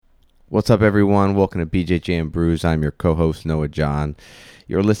What's up, everyone? Welcome to BJJ and Brews. I'm your co-host, Noah John.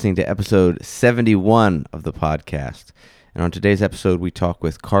 You're listening to episode 71 of the podcast. And on today's episode, we talk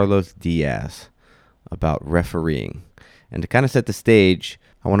with Carlos Diaz about refereeing. And to kind of set the stage,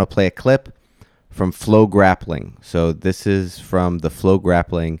 I want to play a clip from Flow Grappling. So this is from the Flow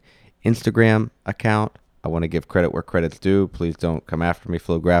Grappling Instagram account. I want to give credit where credit's due. Please don't come after me,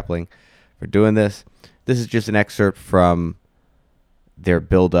 Flow Grappling, for doing this. This is just an excerpt from their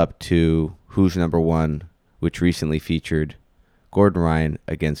build-up to Who's Number One, which recently featured Gordon Ryan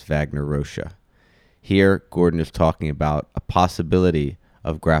against Wagner Rocha. Here, Gordon is talking about a possibility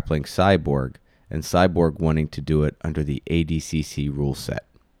of grappling Cyborg, and Cyborg wanting to do it under the ADCC rule set.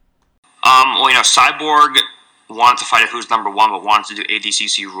 Cyborg wanted to fight at Who's Number One, but wanted to do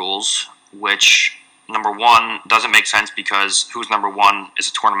ADCC rules, which, number one, doesn't make sense because Who's Number One is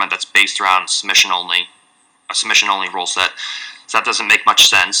a tournament that's based around submission-only, a submission-only rule set. So that doesn't make much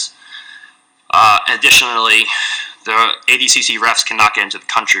sense. Additionally, the ADCC refs cannot get into the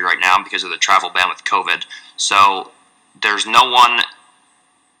country right now because of the travel ban with COVID. So there's no one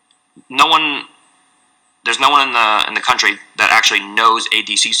in the country that actually knows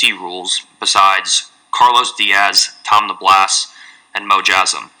ADCC rules besides Carlos Diaz, Tom DeBlas, and Mo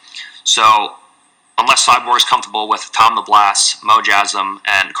Jasm. So unless Cyborg is comfortable with Tom DeBlas, Mo Jasm,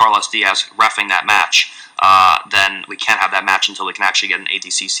 and Carlos Diaz reffing that match, then we can't have that match until we can actually get an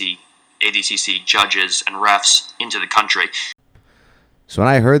ADCC judges and refs into the country. So when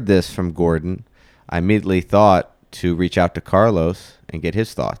I heard this from Gordon, I immediately thought to reach out to Carlos and get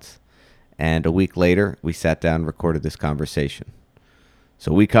his thoughts. And a week later, we sat down and recorded this conversation.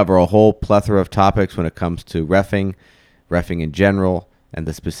 So we cover a whole plethora of topics when it comes to reffing in general, and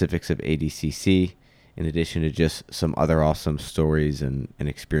the specifics of ADCC, in addition to just some other awesome stories and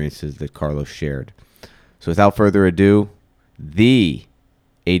experiences that Carlos shared. So without further ado, the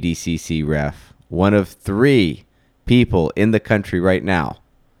ADCC ref, one of 3 people in the country right now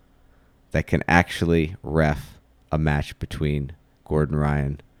that can actually ref a match between Gordon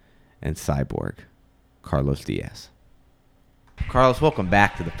Ryan and Cyborg, Carlos Diaz. Carlos, welcome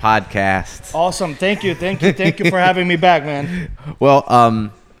back to the podcast. Awesome. Thank you for having me back, man. Well,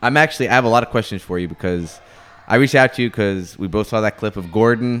 I have a lot of questions for you because I reached out to you because we both saw that clip of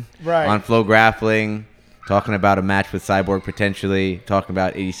Gordon on Flow Grappling, talking about a match with Cyborg potentially, talking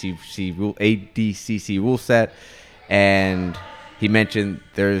about ADCC rule set, and he mentioned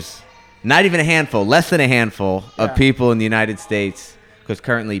there's not even less than a handful of people in the United States, because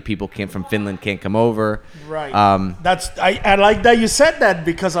currently people from Finland can't come over. Right. I like that you said that,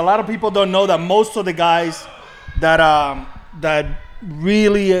 because a lot of people don't know that most of the guys that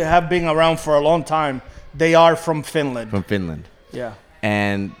really have been around for a long time, they are from Finland. From Finland. Yeah.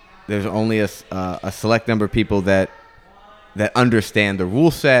 And there's only a select number of people that understand the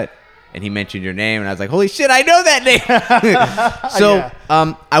rule set, and he mentioned your name, and I was like, holy shit, I know that name. So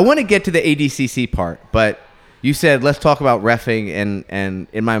I want to get to the ADCC part, but you said, let's talk about reffing, and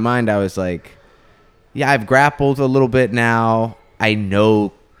in my mind, I was like, yeah, I've grappled a little bit now. I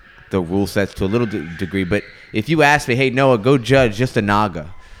know the rule sets to a little degree, but if you ask me, hey, Noah, go judge just a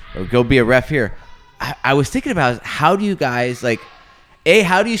Naga, or go be a ref here, I was thinking about, how do you guys,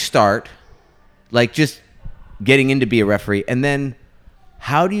 how do you start, just getting in to be a referee, and then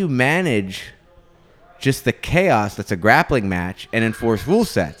how do you manage just the chaos that's a grappling match and enforce rule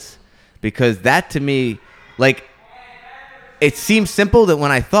sets? Because that, to me, it seems simple that when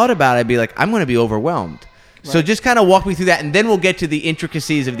I thought about it, I'd be like, I'm going to be overwhelmed. Right. So just kind of walk me through that, and then we'll get to the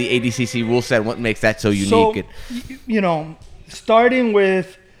intricacies of the ADCC rule set and what makes that so unique. So, starting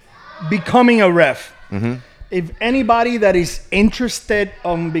with becoming a ref. Mm-hmm. If anybody that is interested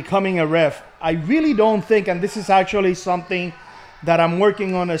in becoming a ref, I really don't think, and this is actually something that I'm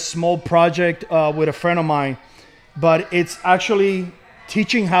working on, a small project with a friend of mine, but it's actually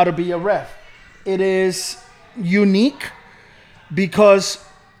teaching how to be a ref. It is unique because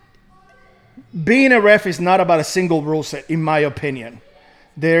being a ref is not about a single rule set, in my opinion.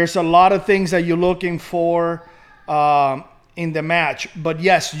 There's a lot of things that you're looking for in the match, but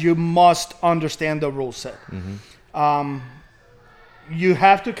yes, you must understand the rule set. Mm-hmm. You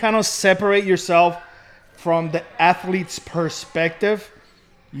have to kind of separate yourself from the athlete's perspective.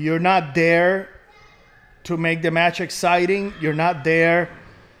 You're not there to make the match exciting. You're not there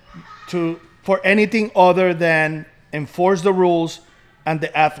for anything other than enforce the rules and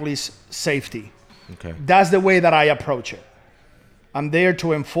the athlete's safety. Okay. That's the way that I approach it. I'm there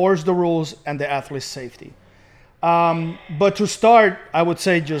to enforce the rules and the athlete's safety. But to start, I would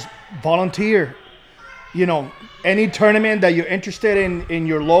say just volunteer. Any tournament that you're interested in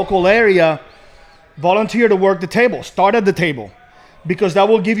your local area, volunteer to work the table. Start at the table. because that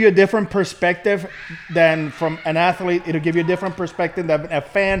will give you a different perspective than from an athlete. It'll give you a different perspective than a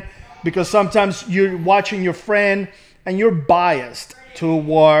fan, because sometimes you're watching your friend and you're biased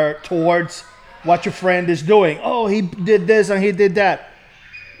towards what your friend is doing. Oh, he did this and he did that.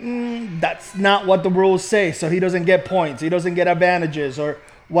 That's not what the rules say. So he doesn't get points. He doesn't get advantages, or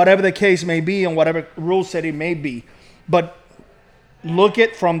whatever the case may be, and whatever rule set it may be. But look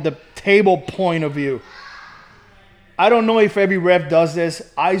at from the table point of view. I don't know if every ref does this.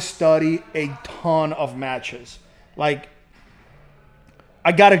 I study a ton of matches. Like,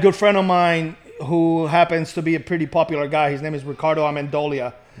 I got a good friend of mine who happens to be a pretty popular guy. His name is Ricardo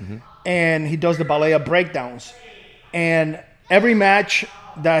Amendolia. And he does the Balea breakdowns. And every match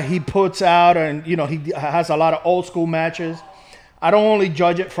that he puts out, and he has a lot of old school matches. I don't only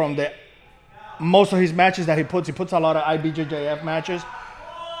judge it from most of his matches that he puts a lot of IBJJF matches,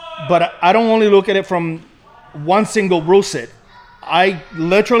 but I don't only look at it from one single rule set. I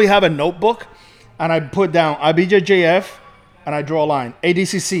literally have a notebook and I put down IBJJF and I draw a line,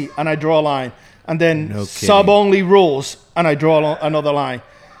 ADCC and I draw a line, and then sub only rules and I draw another line,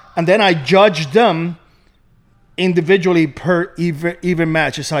 and then I judge them individually per even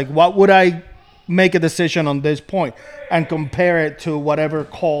match. It's like, what would I make a decision on this point and compare it to whatever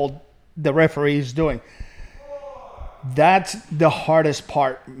call the referee is doing. That's the hardest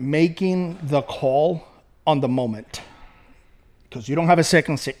part, making the call on the moment, because you don't have a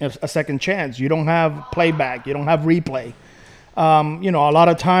second chance. You don't have playback. You don't have replay. A lot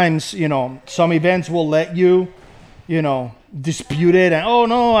of times, some events will let you, dispute it, and oh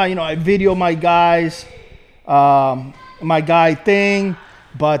no, I video my guys. My guy thing,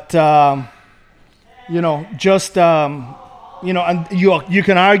 but and you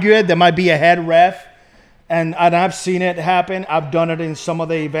can argue it. There might be a head ref, and I've seen it happen. I've done it in some of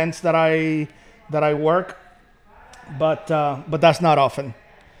the events that I work, but that's not often.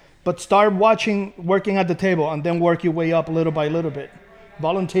 But start working at the table, and then work your way up little by little bit.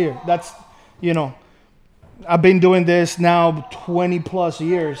 Volunteer. That's I've been doing this now 20 plus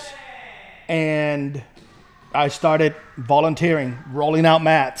years, and I started volunteering, rolling out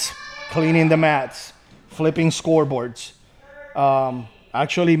mats, cleaning the mats, flipping scoreboards.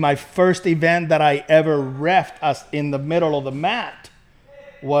 Actually, my first event that I ever reffed as in the middle of the mat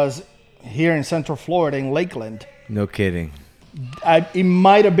was here in Central Florida in Lakeland. No kidding. It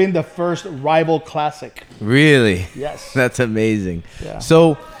might have been the first rival classic. Really? Yes. That's amazing. Yeah.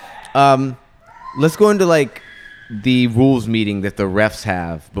 So, let's go into like the rules meeting that the refs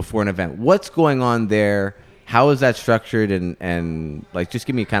have before an event. What's going on there? How is that structured? And like, just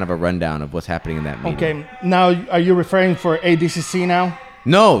give me kind of a rundown of what's happening in that meeting. Okay. Now, are you referring for ADCC now?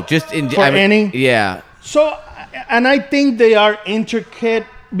 No, just for any? Yeah. So, and I think they are intricate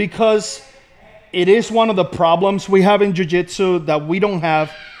because it is one of the problems we have in jiu-jitsu, that we don't have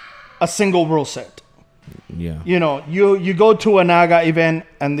a single rule set. Yeah. You go to a Naga event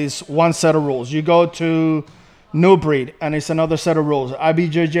and there's one set of rules. You go to New Breed and it's another set of rules.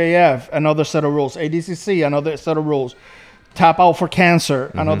 IBJJF, another set of rules. ADCC, another set of rules. Tap Out for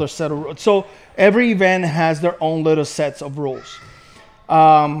Cancer, another set of rules. So every event has their own little sets of rules.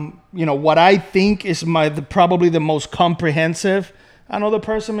 What I think is probably the most comprehensive. Another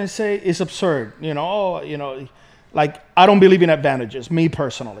person may say it's absurd. Like, I don't believe in advantages, me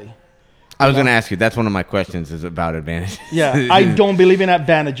personally. I was going to ask you, that's one of my questions, is about advantages. Yeah, I don't believe in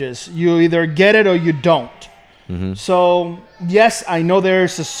advantages. You either get it or you don't. So, yes, I know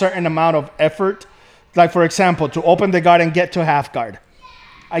there's a certain amount of effort. Like, for example, to open the guard and get to half guard.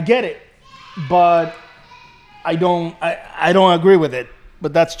 I get it, but I don't agree with it.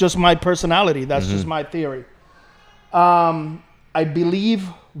 But that's just my personality. That's just my theory. I believe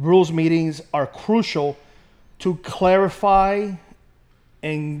rules meetings are crucial to clarify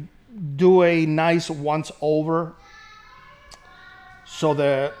and do a nice once over so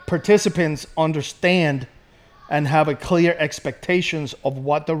the participants understand and have a clear expectations of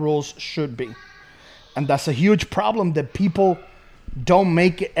what the rules should be. And that's a huge problem, that people don't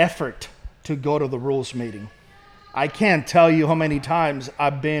make effort to go to the rules meeting. I can't tell you how many times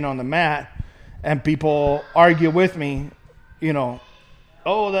I've been on the mat and people argue with me, that's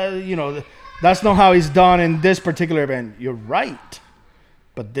not how it's done in this particular event. You're right,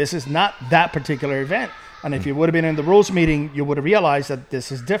 but this is not that particular event. And if you would have been in the rules meeting, you would have realized that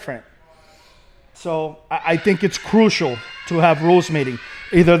this is different. So I think it's crucial to have rules meeting,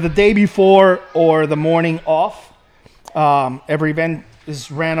 either the day before or the morning off. Every event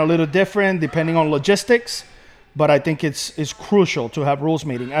is ran a little different depending on logistics, but I think it's crucial to have rules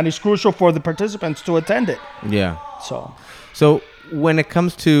meeting, and it's crucial for the participants to attend it. Yeah. So when it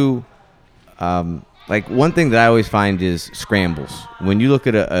comes to like one thing that I always find is scrambles. When you look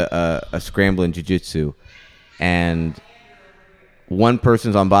at a scramble in jiu-jitsu and one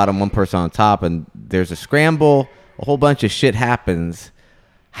person's on bottom, one person on top, and there's a scramble, a whole bunch of shit happens.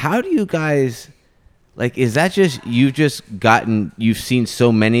 How do you guys, like, is that just, you've seen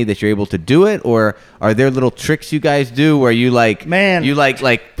so many that you're able to do it? Or are there little tricks you guys do where you like, Man. you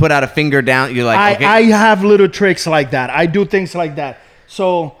like put out a finger down, you're like, okay. I have little tricks like that. I do things like that.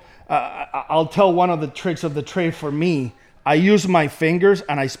 So I'll tell one of the tricks of the trade for me. I use my fingers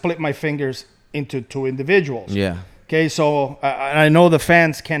and I split my fingers into two individuals. Yeah. Okay, so I know the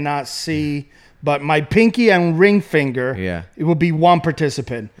fans cannot see, but my pinky and ring finger, it will be one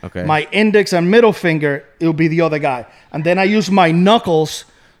participant. Okay. My index and middle finger, it will be the other guy. And then I use my knuckles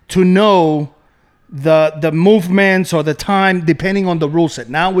to know the movements or the time depending on the rule set.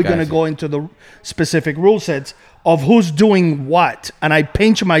 Now we're going to go into the specific rule sets of who's doing what. And I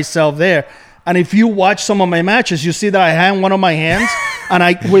pinch myself there. And if you watch some of my matches, you see that I hang one of my hands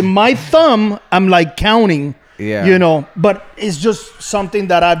and with my thumb, I'm like counting, but it's just something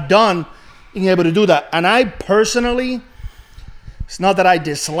that I've done being able to do that. And I personally, it's not that I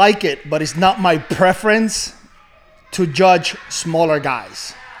dislike it, but it's not my preference to judge smaller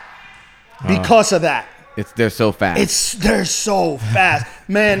guys because of that. They're so fast. They're so fast.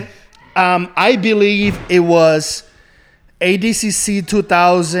 Man, I believe it was ADCC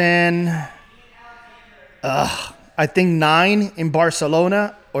 2000, I think 9 in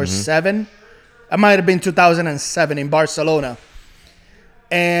Barcelona or 7. It might have been 2007 in Barcelona.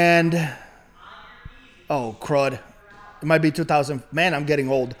 And, oh, crud. It might be 2000. Man, I'm getting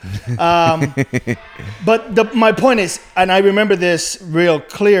old. But my point is, and I remember this real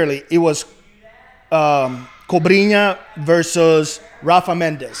clearly, it was Cobrinha versus Rafa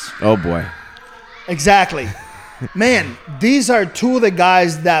Mendes. Oh, boy. Exactly. Man, these are two of the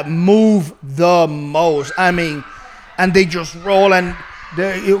guys that move the most. I mean, and they just roll, and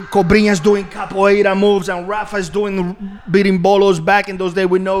Cobrinha's doing capoeira moves, and Rafa's doing beating bolos back in those days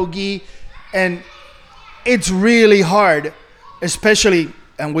with no gi. And it's really hard, especially,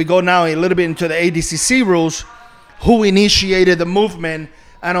 and we go now a little bit into the ADCC rules, who initiated the movement,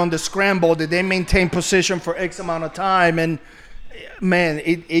 and on the scramble, did they maintain position for X amount of time? And man,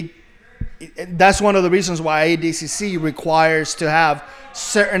 that's one of the reasons why ADCC requires to have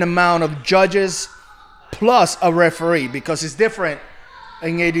certain amount of judges plus a referee, because it's different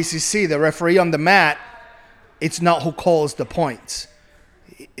in ADCC. The referee on the mat, it's not who calls the points.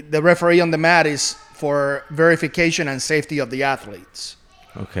 The referee on the mat is for verification and safety of the athletes.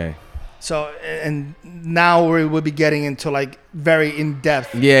 Okay. So, and now we will be getting into like very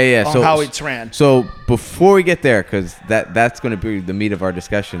in-depth on how it's ran. So before we get there, because that's going to be the meat of our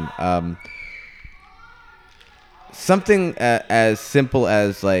discussion, something as simple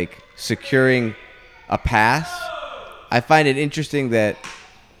as like securing a pass, I find it interesting that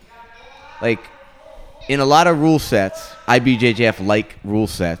like in a lot of rule sets, IBJJF-like rule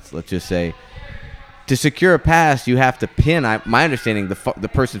sets, let's just say, to secure a pass, you have to pin. My understanding, the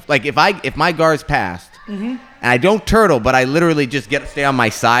person, like if my guard's passed and I don't turtle, but I literally just stay on my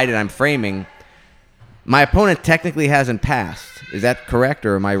side and I'm framing, my opponent technically hasn't passed. Is that correct,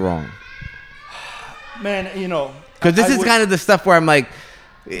 or am I wrong? Man, because this is kind of the stuff where I'm like,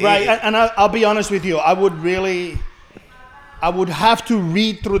 right. And I'll be honest with you, I would have to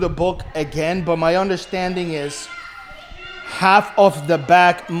read through the book again, but my understanding is half of the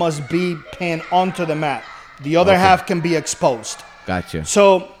back must be pinned onto the mat. The other half can be exposed. Gotcha.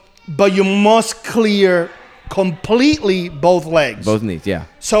 So, but you must clear completely both legs. Both knees, yeah.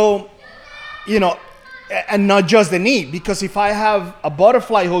 So, and not just the knee, because if I have a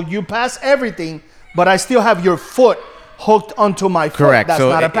butterfly hook, you pass everything, but I still have your foot hooked onto my foot. Correct. That's so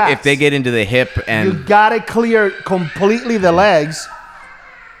not a pass. If they get into the hip and... You got to clear completely the legs.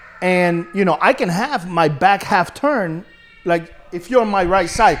 And, I can have my back half turn. Like, if you're on my right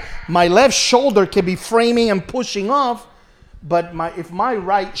side, my left shoulder can be framing and pushing off. But if my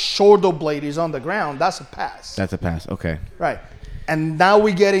right shoulder blade is on the ground, that's a pass. That's a pass. Okay. Right. And now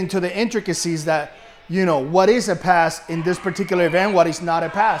we get into the intricacies that, what is a pass in this particular event, what is not a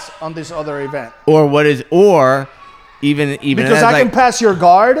pass on this other event. Or even because I can pass your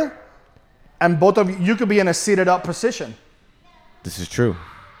guard, and both of you could be in a seated up position. This is true.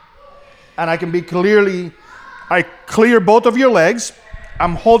 And I can be I clear both of your legs.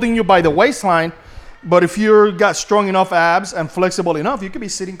 I'm holding you by the waistline, but if you've got strong enough abs and flexible enough, you could be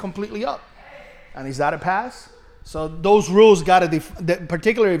sitting completely up. And is that a pass? So those rules the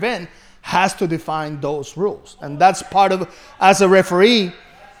particular event has to define those rules. And that's part of, as a referee,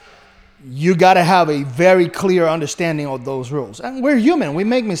 you got to have a very clear understanding of those rules. And we're human. We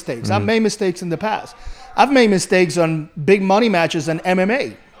make mistakes. I've made mistakes in the past. I've made mistakes on big money matches and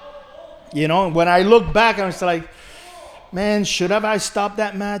MMA. You know, when I look back, I was like, man, should have I stopped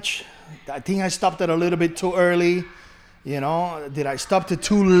that match? I think I stopped it a little bit too early. You know, did I stop it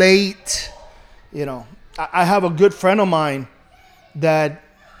too late? You know, I have a good friend of mine that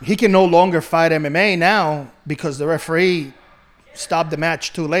he can no longer fight MMA now because the referee stopped the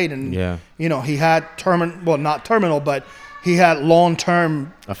match too late. And, you know, he had not terminal, but he had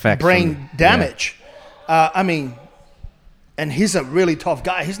long-term effects brain damage. I mean, and he's a really tough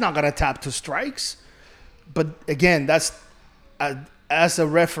guy. He's not going to tap 2 strikes. But again, that's as a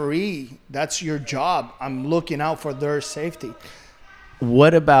referee, that's your job. I'm looking out for their safety.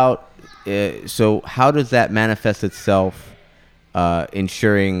 What about so how does that manifest itself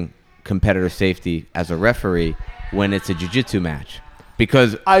ensuring competitor safety as a referee when it's a jiu-jitsu match?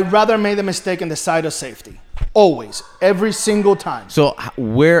 Because I'd rather make the mistake on the side of safety. Always. Every single time. So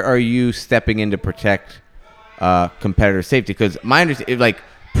where are you stepping in to protect competitor safety? Because my understanding, like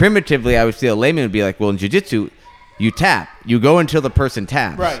primitively, I would say a layman would be like, well, in jiu-jitsu, you tap. You go until the person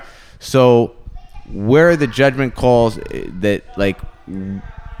taps. Right. So where are the judgment calls that, like,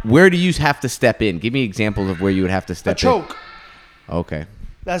 where do you have to step in? Give me examples of where you would have to step in. A choke. Okay.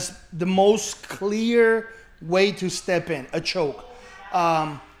 That's the most clear way to step in. A choke.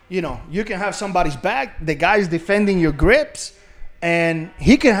 You know, you can have somebody's back. The guy's defending your grips, and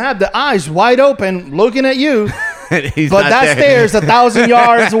he can have the eyes wide open looking at you. But that stare's 1,000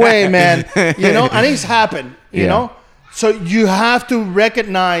 yards away, man. You know, and it's happened, you know? So you have to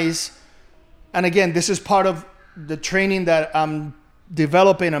recognize, and again, this is part of the training that I'm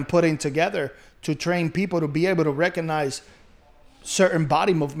developing and putting together to train people to be able to recognize certain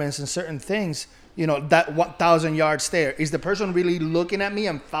body movements and certain things. You know, that 1,000-yard stare. Is the person really looking at me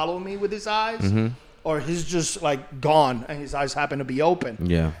and following me with his eyes? Mm-hmm. Or he's just like gone and his eyes happen to be open?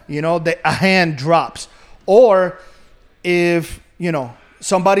 Yeah. You know, a hand drops. Or if, you know,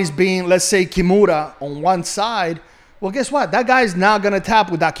 somebody's being, let's say, Kimura on one side, well, guess what? That guy's not going to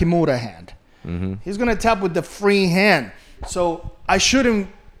tap with that Kimura hand. Mm-hmm. He's going to tap with the free hand. So I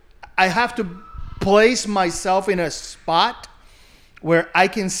have to place myself in a spot where I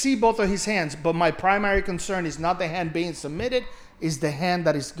can see both of his hands, but my primary concern is not the hand being submitted, is the hand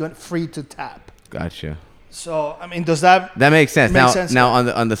that is free to tap. Gotcha. So I mean, does that makes sense? Make sense? Now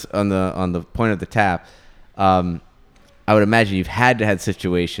on the point of the tap, I would imagine you've had to have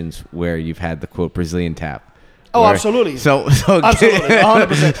situations where you've had the quote Brazilian tap. Oh, absolutely. So absolutely,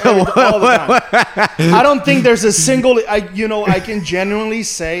 100%, all the time. I don't think there's a single. I can genuinely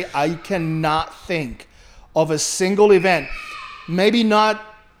say I cannot think of a single event. Maybe not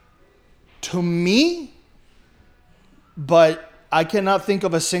to me, but I cannot think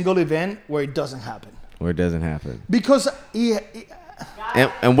of a single event where it doesn't happen. Because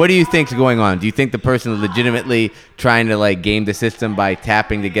and what do you think's going on? Do you think the person is legitimately trying to like game the system by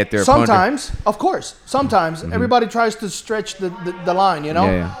tapping to get their opponent? Sometimes, of course. Sometimes everybody tries to stretch the line, you know.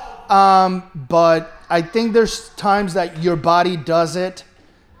 Yeah. But I think there's times that your body does it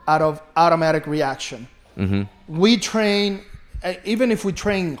out of automatic reaction. Mm-hmm. We train. Even if we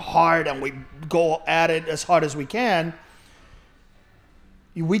train hard and we go at it as hard as we can,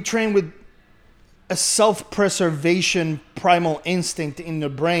 we train with a self-preservation primal instinct in the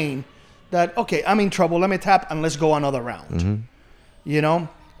brain that, okay, I'm in trouble, let me tap and let's go another round. Mm-hmm. You know?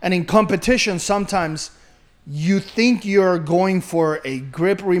 And in competition, sometimes you think you're going for a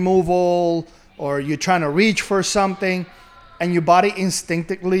grip removal or you're trying to reach for something and your body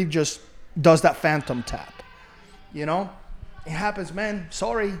instinctively just does that phantom tap. You know? It happens, man.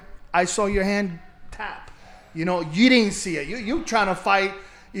 Sorry. I saw your hand tap. You know, you didn't see it. You trying to fight,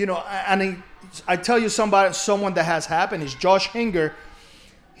 you know, and I tell you someone that has happened is Josh Hinger.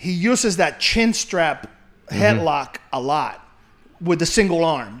 He uses that chin strap headlock a lot with the single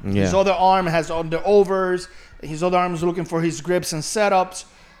arm. Yeah. His other arm has on the overs. His other arm is looking for his grips and setups.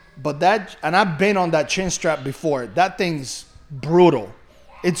 And I've been on that chin strap before. That thing's brutal.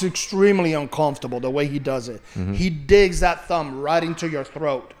 It's extremely uncomfortable the way he does it. Mm-hmm. He digs that thumb right into your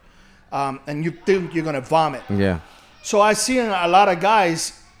throat, and you think you're gonna vomit. Yeah. So I see a lot of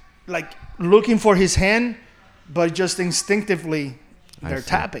guys like looking for his hand, but just instinctively they're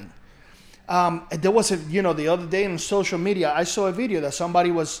tapping. There was the other day on social media I saw a video that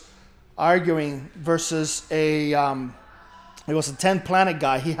somebody was arguing versus it was a 10th Planet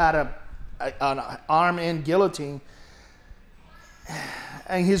guy. He had an arm in guillotine.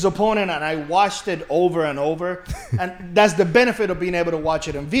 And his opponent, and I watched it over and over. And that's the benefit of being able to watch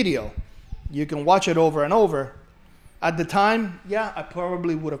it in video. You can watch it over and over. At the time, yeah, I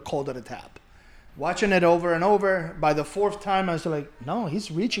probably would have called it a tap. Watching it over and over, by the fourth time, I was like, no,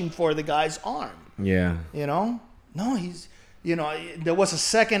 he's reaching for the guy's arm. Yeah. You know? No, he's, you know, there was a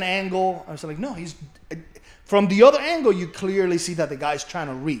second angle. I was like, no, he's, from the other angle, you clearly see that the guy's trying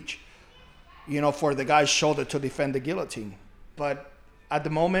to reach, you know, for the guy's shoulder to defend the guillotine. But at the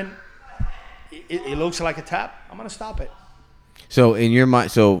moment, it looks like a tap. I'm going to stop it. So in your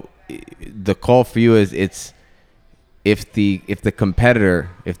mind, so the call for you is it's if the competitor,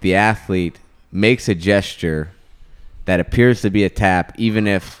 if the athlete makes a gesture that appears to be a tap, even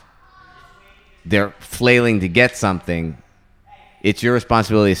if they're flailing to get something, it's your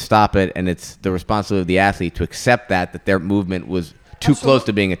responsibility to stop it, and it's the responsibility of the athlete to accept that their movement was too close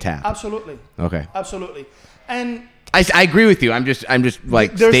to being a tap. Absolutely. Okay. Absolutely. And I agree with you. I'm just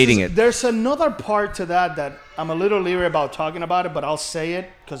like stating it. There's another part to that I'm a little leery about talking about it, but I'll say it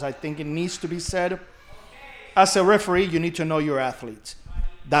because I think it needs to be said. As a referee, you need to know your athletes.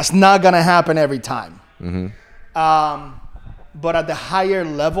 That's not going to happen every time. Mm-hmm. But at the higher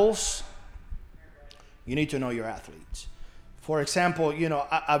levels, you need to know your athletes. For example, you know,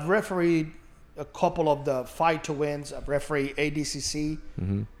 I've refereed a couple of the fight to wins. I've refereed ADCC,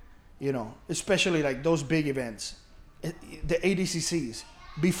 you know, especially like those big events, the ADCCs.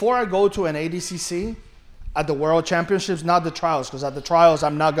 Before I go to an ADCC at the World Championships, not the trials, because at the trials,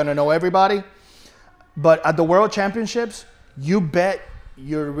 I'm not going to know everybody. But at the World Championships, you bet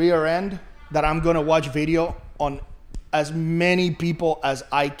your rear end that I'm going to watch video on as many people as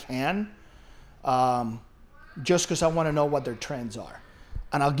I can, just because I want to know what their trends are.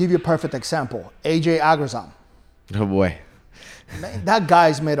 And I'll give you a perfect example. AJ Agrazam. Oh, boy. Man, that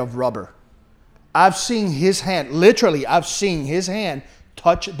guy's made of rubber. I've seen his hand, literally, I've seen his hand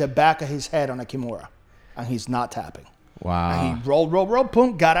touch the back of his head on a Kimura, and he's not tapping. Wow. And he rolled,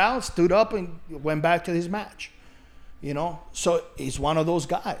 boom, got out, stood up, and went back to his match. You know? So he's one of those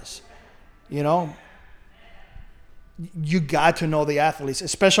guys. You know? You got to know the athletes,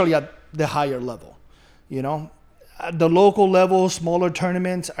 especially at the higher level. You know? At the local level, smaller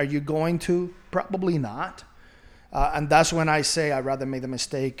tournaments, are you going to? Probably not. And that's when I say I'd rather make the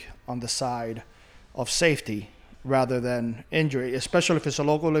mistake on the side of safety rather than injury, especially if it's a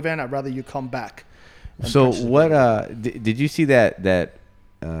local event. I'd rather you come back. So what? Did you see that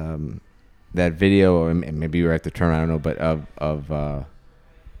video, or maybe you were at the tournament? I don't know, but of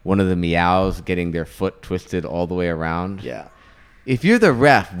one of the Meows getting their foot twisted all the way around. Yeah. If you're the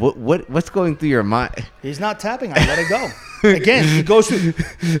ref, what's going through your mind? He's not tapping. I let it go. Again, he goes to.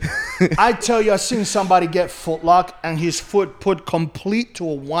 I tell you, I've seen somebody get foot lock and his foot put complete to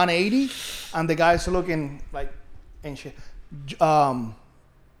a 180, and the guy's looking like, ain't shit.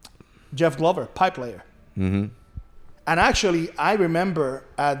 Jeff Glover, pipe layer. Mm-hmm. And actually, I remember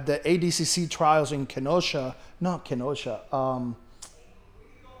at the ADCC trials in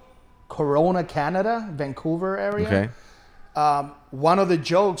Corona, Canada, Vancouver area. Okay. One of the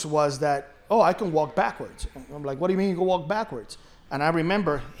jokes was that, I can walk backwards. I'm like, what do you mean you can walk backwards? And I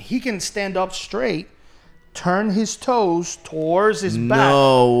remember he can stand up straight, turn his toes towards his back.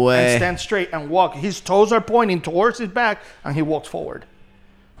 No way. And stand straight and walk. His toes are pointing towards his back, and he walks forward.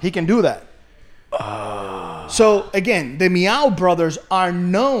 He can do that. So, again, the Meow brothers are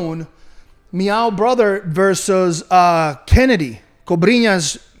known. Meow brother versus Kennedy,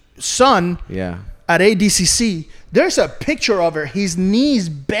 Cobrinha's son, at ADCC. There's a picture of her. His knees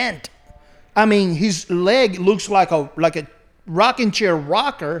bent. I mean, his leg looks like a rocking chair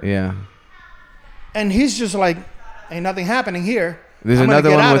rocker. Yeah. And he's just like, ain't nothing happening here. There's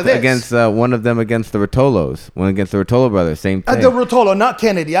another one against one of them against the Rotolos. One against the Rotolo brothers. Same thing. The Rotolo, not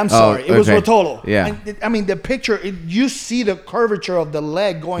Kennedy. I'm sorry. It was Rotolo. Yeah. And, I mean, the picture, you see the curvature of the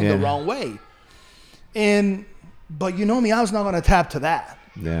leg going the wrong way. But you know me, I was not going to tap to that.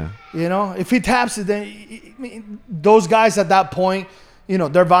 Yeah. You know, if he taps it, then those guys at that point, you know,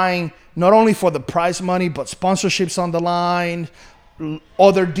 they're vying not only for the prize money, but sponsorships on the line.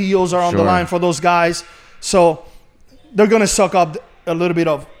 Other deals are on the line for those guys. So they're going to suck up a little bit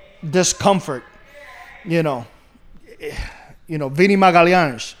of discomfort. You know, Vinny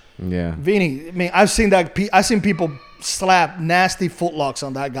Magallanes. Yeah. Vinny, I mean, I've seen people slap nasty footlocks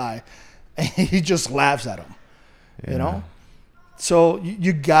on that guy, and he just laughs at them. You know? So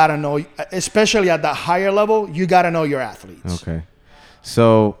you got to know, especially at the higher level, you got to know your athletes. Okay.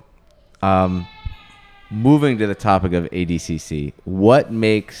 So moving to the topic of ADCC, what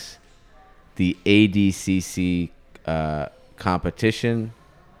makes the ADCC competition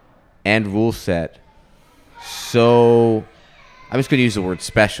and rule set so, I'm just going to use the word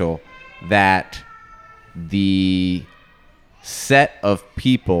special, that the set of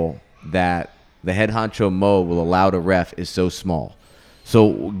people that the head honcho Mo will allow to ref is so small.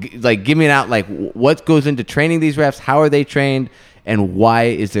 So, like, give me an out. Like, what goes into training these refs? How are they trained? And why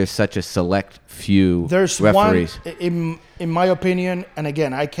is there such a select few referees? One, in my opinion, and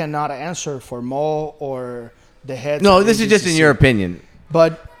again, I cannot answer for Mo or the head. No, this is just in your opinion.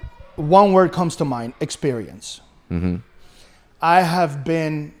 But one word comes to mind: experience. Mm-hmm. I have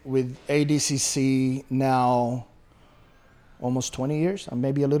been with ADCC now almost 20 years,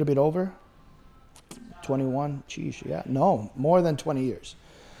 maybe a little bit over. 21, geez, yeah. No, more than 20 years.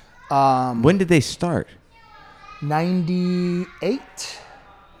 When did they start? 98,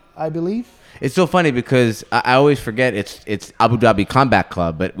 I believe. It's so funny because I always forget it's Abu Dhabi Combat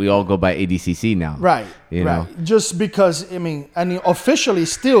Club, but we all go by ADCC now. Right, you right. know? Just because, I mean, officially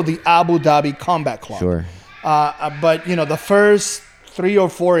still the Abu Dhabi Combat Club. Sure. But, you know, the first 3 or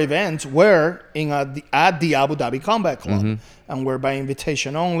 4 events were at the Abu Dhabi Combat Club. Mm-hmm. And were by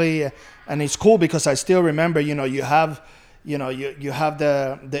invitation only. And it's cool because I still remember, you know, you have the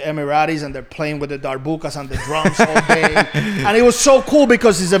Emiratis and they're playing with the darbukas and the drums all day. And it was so cool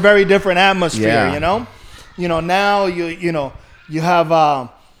because it's a very different atmosphere, you know? You know, now you have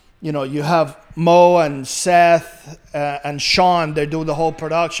Mo and Seth and Sean, they do the whole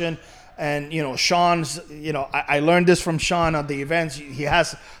production. And, you know, Sean's, you know, I learned this from Sean at the events. He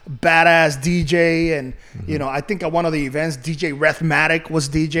has badass DJ. And, you know, I think at one of the events, DJ Rethmatic was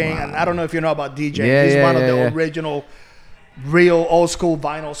DJing. Wow. And I don't know if you know about DJ. He's one of the original, real old school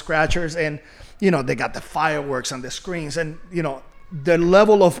vinyl scratchers. And, you know, they got the fireworks on the screens. And, you know, the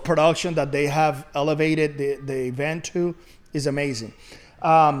level of production that they have elevated the event to is amazing.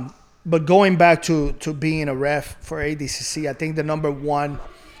 But going back to being a ref for ADCC, I think the number one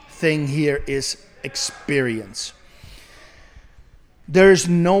thing here is experience. There's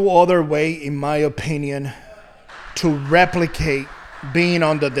no other way, in my opinion, to replicate being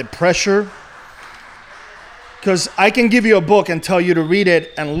under the pressure. Because I can give you a book and tell you to read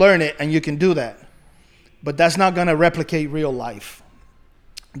it and learn it, and you can do that. But that's not going to replicate real life.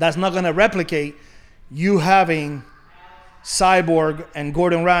 That's not going to replicate you having Cyborg and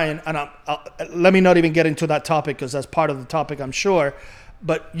Gordon Ryan. And let me not even get into that topic because that's part of the topic, I'm sure.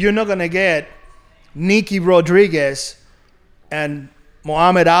 But you're not going to get Nikki Rodriguez and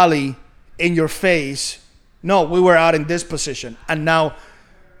Muhammad Ali in your face. No, we were out in this position. And now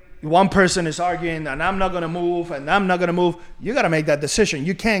one person is arguing, and I'm not going to move, and I'm not going to move. You got to make that decision.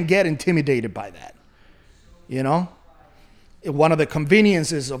 You can't get intimidated by that. You know? One of the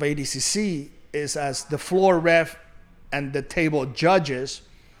conveniences of ADCC is as the floor ref and the table judges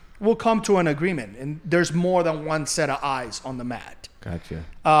will come to an agreement. And there's more than one set of eyes on the mat. Gotcha.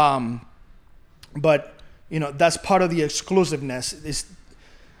 But, you know, that's part of the exclusiveness is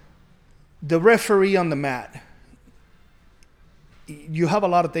the referee on the mat. You have a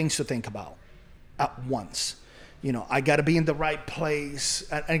lot of things to think about at once. You know, I got to be in the right place.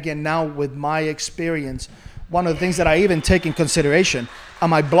 And again, now with my experience, one of the things that I even take in consideration,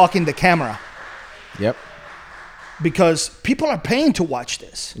 am I blocking the camera? Yep. Because people are paying to watch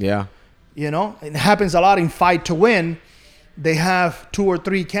this. Yeah. You know, it happens a lot in Fight to Win. They have 2 or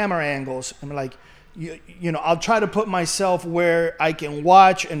 3 camera angles. I'm like, you know, I'll try to put myself where I can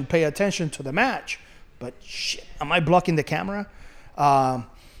watch and pay attention to the match. But shit, am I blocking the camera?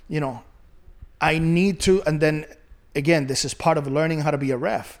 You know, I need to. And then, again, this is part of learning how to be a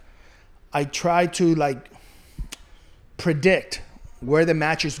ref. I try to, like, predict where the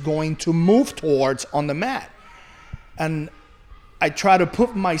match is going to move towards on the mat. And I try to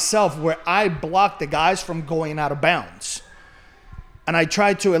put myself where I block the guys from going out of bounds. And I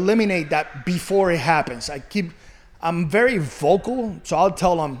try to eliminate that before it happens. I'm very vocal, so I'll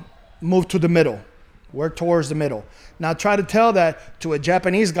tell them, move to the middle, work towards the middle. Now try to tell that to a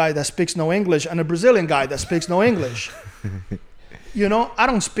Japanese guy that speaks no English and a Brazilian guy that speaks no English. You know, I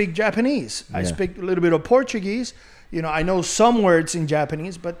don't speak Japanese. I speak a little bit of Portuguese. You know, I know some words in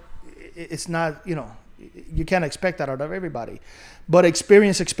Japanese, but it's not, you know, you can't expect that out of everybody. But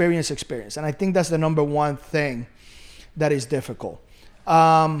experience. And I think that's the number one thing that is difficult.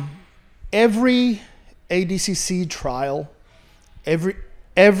 Every ADCC trial, every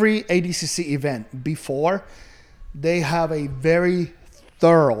ADCC event before, they have a very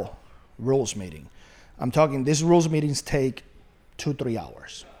thorough rules meeting. I'm talking, these rules meetings take 2-3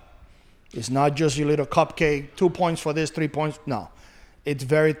 hours. It's not just your little cupcake, 2 points for this, 3 points. No, it's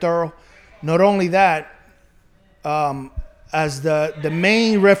very thorough. Not only that, as the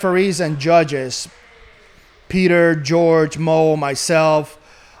main referees and judges, Peter, George, Mo, myself,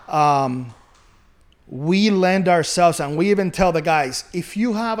 we lend ourselves, and we even tell the guys, if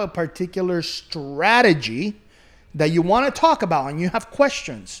you have a particular strategy that you want to talk about and you have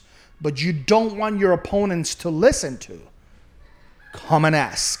questions, but you don't want your opponents to listen to, come and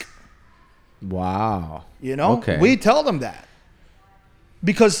ask. Wow. You know, Okay. we tell them that.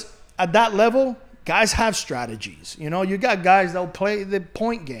 Because at that level, guys have strategies. You know, you got guys that'll play the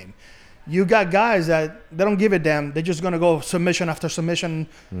point game. You got guys that they don't give a damn. They're just going to go submission after submission,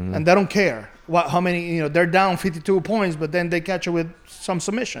 and they don't care how many, you know, they're down 52 points, but then they catch you with some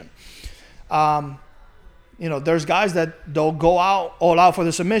submission. You know, there's guys that they'll go all out for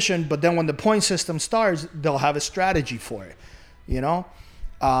the submission, but then when the point system starts, they'll have a strategy for it, you know?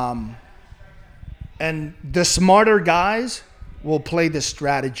 And the smarter guys will play the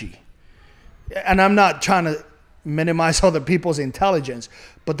strategy. And I'm not trying to minimize other people's intelligence,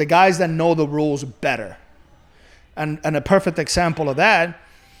 but the guys that know the rules better. And a perfect example of that,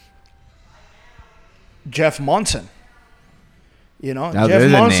 Jeff Monson. You know, Now,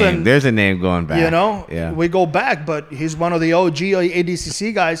 Jeff Monson. There's a name going back. You know, yeah. we go back, but he's one of the OG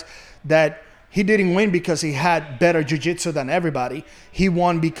ADCC guys that he didn't win because he had better jiu-jitsu than everybody. He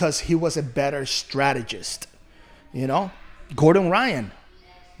won because he was a better strategist. You know, Gordon Ryan.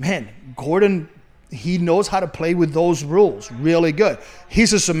 Man, Gordon, he knows how to play with those rules really good.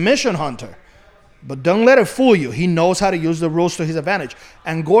 He's a submission hunter, but don't let it fool you. He knows how to use the rules to his advantage.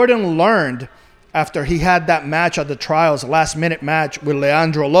 And Gordon learned after he had that match at the trials, last-minute match with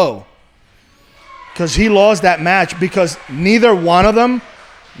Leandro Lo, because he lost that match because neither one of them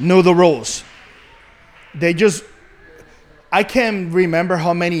knew the rules. They just, I can't remember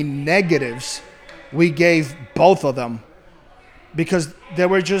how many negatives we gave both of them because they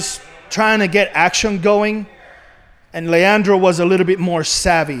were just trying to get action going, and Leandro was a little bit more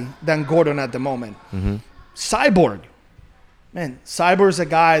savvy than Gordon at the moment. Mm-hmm. Cyborg. Man, Cyborg's a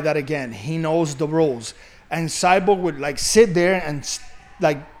guy that, again, he knows the rules. And Cyborg would, like, sit there and,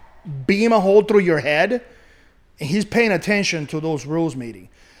 like, beam a hole through your head. And he's paying attention to those rules meeting.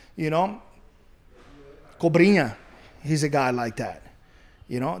 You know? Cobrinha, he's a guy like that.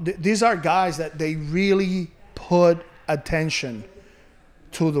 You know? These are guys that they really put attention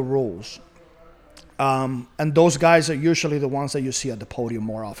to the rules. And those guys are usually the ones that you see at the podium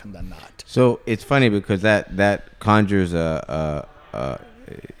more often than not. So it's funny because that conjures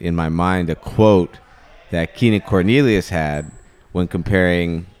in my mind a quote that Keenan Cornelius had when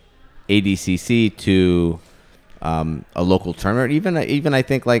comparing ADCC to a local tournament, even I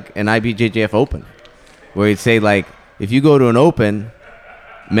think like an IBJJF Open, where he'd say, like, if you go to an Open,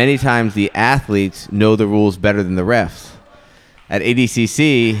 many times the athletes know the rules better than the refs. At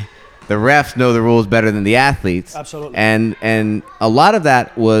ADCC, the refs know the rules better than the athletes. Absolutely. And a lot of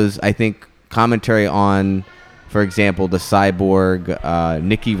that was, I think, commentary on, for example, the Cyborg,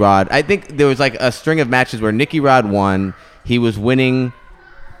 Nicky Rod. I think there was like a string of matches where Nicky Rod won. He was winning,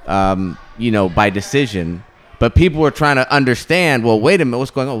 by decision. But people were trying to understand, well, wait a minute,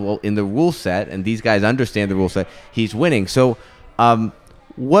 what's going on? Well, in the rule set, and these guys understand the rule set, he's winning. So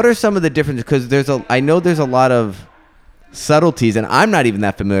what are some of the differences? Because I know there's a lot of subtleties, and I'm not even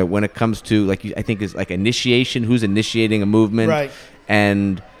that familiar when it comes to, like, I think is like initiation, who's initiating a movement, right?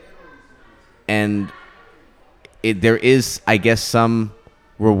 And there is, I guess, some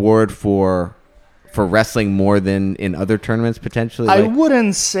reward for wrestling more than in other tournaments potentially. I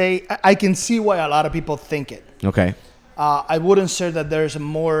wouldn't say. I can see why a lot of people think it. Okay. I wouldn't say that there's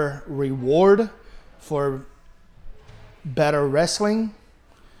more reward for better wrestling.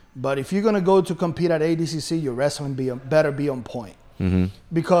 But if you're going to go to compete at ADCC, your wrestling better be on point. Mm-hmm.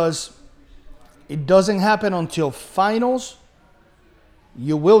 Because it doesn't happen until finals.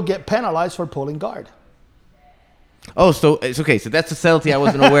 You will get penalized for pulling guard. Oh, so it's okay. So that's a subtlety I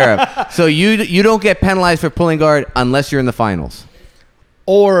wasn't aware of. So you don't get penalized for pulling guard unless you're in the finals.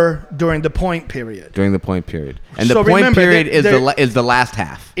 Or during the point period. During the point period. And So the point remember, period is the last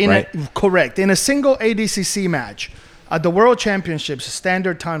half, right? Correct. In a single ADCC match, at the World Championships,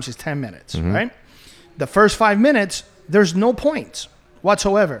 standard times is 10 minutes, right? The first 5 minutes, there's no points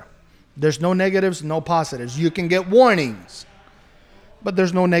whatsoever. There's no negatives, no positives. You can get warnings, but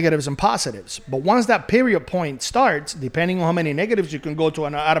there's no negatives and positives. But once that period point starts, depending on how many negatives, you can go to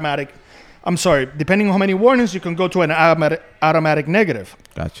an automatic... depending on how many warnings, you can go to an automatic negative.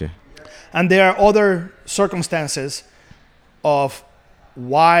 Gotcha. And there are other circumstances of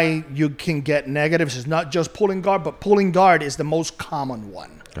why you can get negatives. It's not just pulling guard, but pulling guard is the most common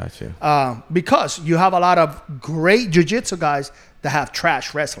one. Gotcha. Because you have a lot of great jiu-jitsu guys that have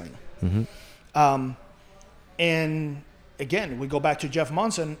trash wrestling. Mm-hmm. And again, we go back to Jeff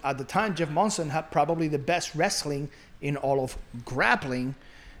Monson. At the time, Jeff Monson had probably the best wrestling in all of grappling.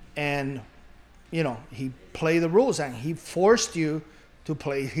 And, he played the rules and he forced you to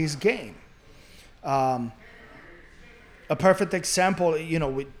play his game. a perfect example,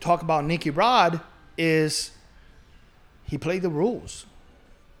 we talk about Nicky Rod, is he played the rules,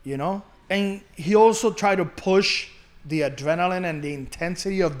 and he also tried to push the adrenaline and the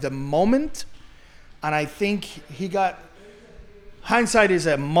intensity of the moment. And I think he got, hindsight is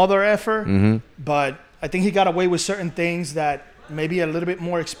a mother effer, but I think he got away with certain things that maybe a little bit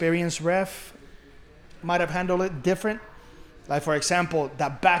more experienced ref might have handled it different. Like, for example,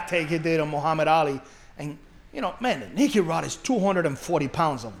 that back take he did on Muhammad Ali. And, man, Nicky Rod is 240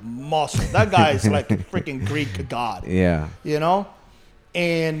 pounds of muscle. That guy is like a freaking Greek god. Yeah.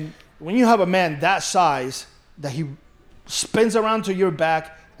 And when you have a man that size that he spins around to your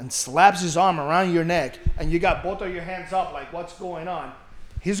back and slaps his arm around your neck, and you got both of your hands up like, what's going on?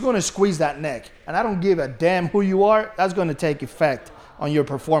 He's going to squeeze that neck. And I don't give a damn who you are. That's going to take effect on your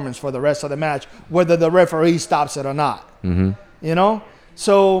performance for the rest of the match, whether the referee stops it or not.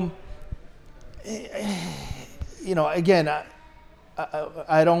 So, again,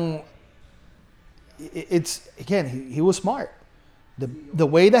 I don't, it's, again, he was smart. The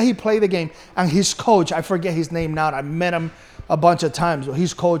way that he played the game, and his coach, I forget his name now, I met him a bunch of times.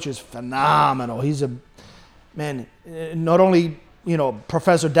 His coach is phenomenal. He's not only,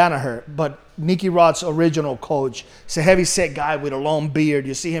 Professor Danaher, but Nicky Rod's original coach. He's a heavy-set guy with a long beard.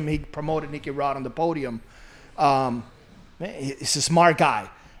 You see him, he promoted Nicky Rod on the podium. He's a smart guy.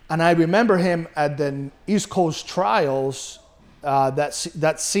 And I remember him at the East Coast Trials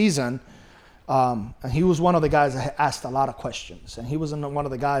that season. And he was one of the guys that asked a lot of questions. And he was one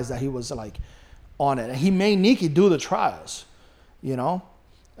of the guys that he was like on it. And he made Nicky do the trials,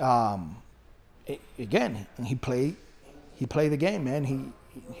 Again, and he played the game, man.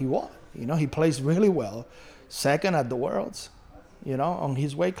 He won. He plays really well. Second at the Worlds, on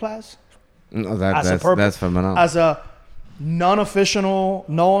his weight class. No, that's phenomenal. As a non-official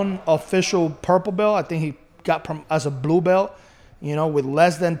purple belt, I think he got as a blue belt, with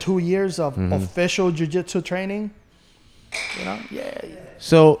less than 2 years of official jiu-jitsu training. Yeah.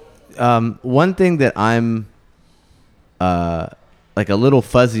 So one thing that I'm like a little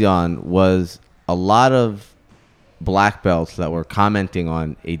fuzzy on was a lot of black belts that were commenting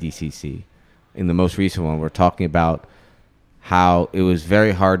on ADCC. In the most recent one, we're talking about how it was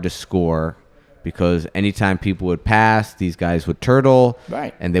very hard to score because anytime people would pass, these guys would turtle,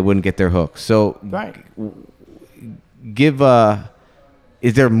 right, and they wouldn't get their hooks. So, right.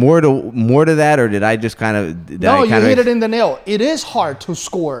 Is there more to that, or did I just kind of? No, you hit it in the nail. It is hard to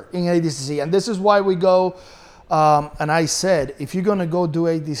score in ADCC, and this is why we go. And I said, if you're gonna go do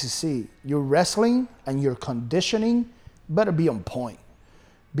ADCC, your wrestling and your conditioning better be on point,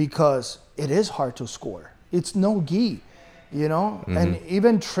 because it is hard to score. It's no gi, and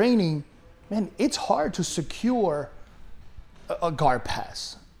even training, man, it's hard to secure a guard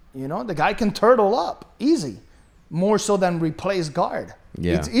pass. The guy can turtle up easy, more so than replace guard.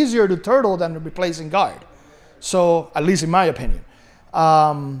 Yeah. It's easier to turtle than to replacing guard. So, at least in my opinion.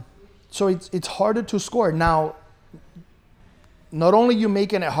 So it's harder to score. Now, not only you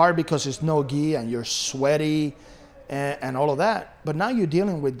making it hard because it's no gi and you're sweaty and all of that, but now you're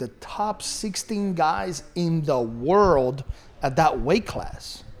dealing with the top 16 guys in the world at that weight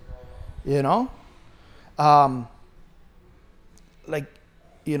class. I'll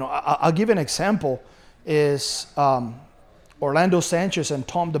give an example is Orlando Sanchez and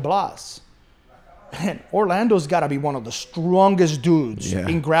Tom DeBlas. Man, Orlando's got to be one of the strongest dudes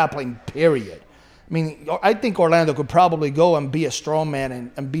in grappling, period. I mean, I think Orlando could probably go and be a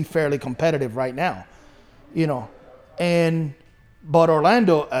strongman and be fairly competitive right now, But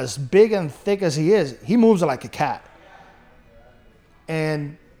Orlando, as big and thick as he is, he moves like a cat.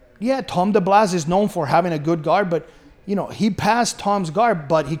 And, Tom DeBlas is known for having a good guard, but, he passed Tom's guard,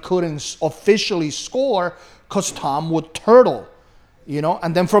 but he couldn't officially score because Tom would turtle.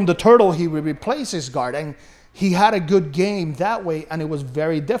 And then from the turtle, he would replace his guard. And he had a good game that way, and it was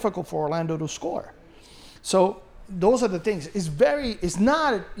very difficult for Orlando to score. So those are the things. It's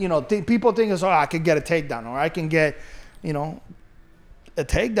not, people think I can get a takedown, or I can get, a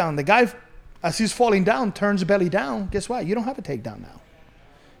takedown. The guy, as he's falling down, turns belly down. Guess what? You don't have a takedown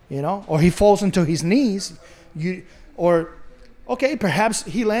now, or he falls into his knees. Perhaps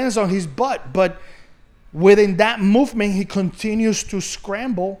he lands on his butt, but within that movement, he continues to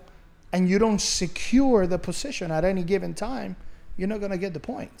scramble, and you don't secure the position at any given time, you're not going to get the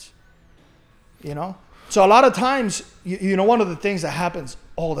points. So a lot of times, one of the things that happens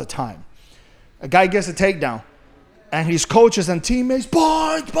all the time, a guy gets a takedown, and his coaches and teammates,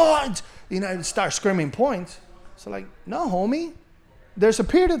 points, start screaming points. So like, no, homie, there's a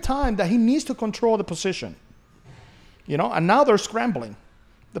period of time that he needs to control the position. And now they're scrambling.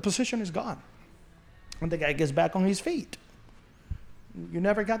 The position is gone. and the guy gets back on his feet. You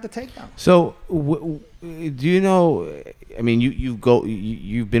never got the takedown. So, do you know? I mean,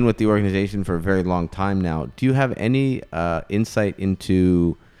 you've been with the organization for a very long time now. Do you have any insight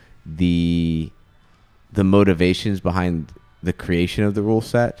into the motivations behind the creation of the rule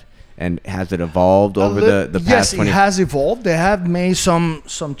set, and has it evolved over the past? Yes, 20? It has evolved. They have made some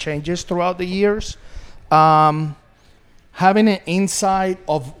changes throughout the years. Having an insight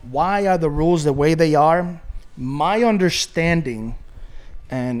of why are the rules the way they are, my understanding.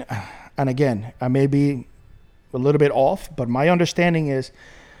 And again, I may be a little bit off, but my understanding is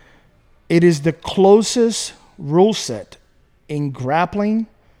it is the closest rule set in grappling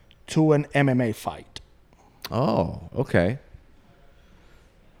to an MMA fight. Oh, okay.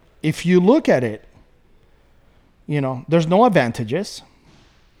 If you look at it, there's no advantages.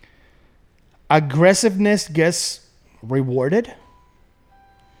 Aggressiveness gets rewarded.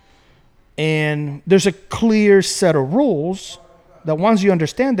 And there's a clear set of rules that once you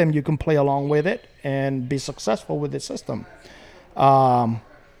understand them, you can play along with it and be successful with the system.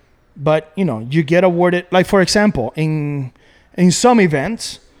 But, you get awarded, like, for example, in some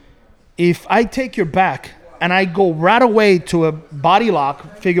events, if I take your back and I go right away to a body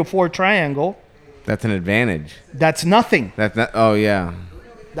lock, figure four triangle. That's an advantage. That's nothing. That's not, oh, yeah.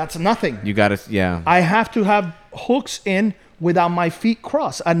 That's nothing. You got to, yeah. I have to have hooks in without my feet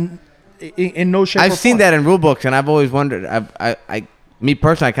crossed. And in no shape or form. I've seen that in rule books, and I've always wondered. Me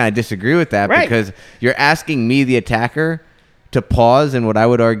personally, I kind of disagree with that because you're asking me, the attacker, to pause in what I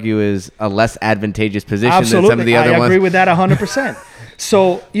would argue is a less advantageous position than some of the other ones. I agree with that 100%.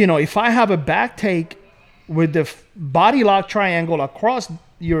 So if I have a back take with the body lock triangle across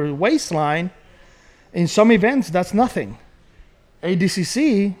your waistline, in some events that's nothing.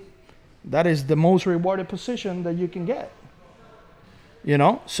 ADCC, that is the most rewarded position that you can get.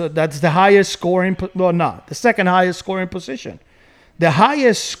 So that's the highest scoring, the second highest scoring position. The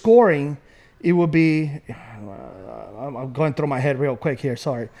highest scoring, it would be, I'm going through my head real quick here,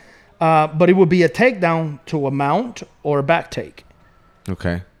 sorry. But it would be a takedown to a mount or a back take.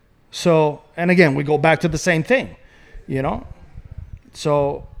 Okay. So, and again, we go back to the same thing,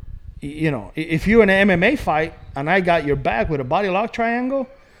 So, if you're in an MMA fight and I got your back with a body lock triangle,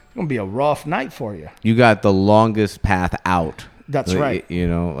 it's going to be a rough night for you. You got the longest path out. That's right.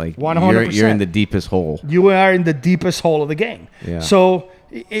 100%. You're in the deepest hole. You are in the deepest hole of the game. Yeah. So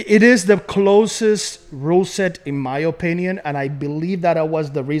it is the closest rule set, in my opinion, and I believe that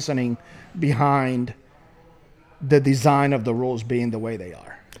was the reasoning behind the design of the rules being the way they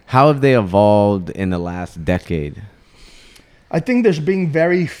are. How have they evolved in the last decade? I think there's been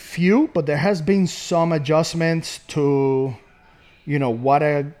very few, but there has been some adjustments to, what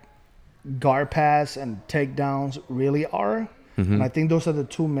a guard pass and takedowns really are. Mm-hmm. And I think those are the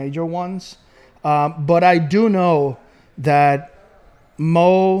two major ones. But I do know that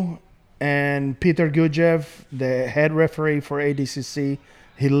Mo and Peter Gujev, the head referee for ADCC,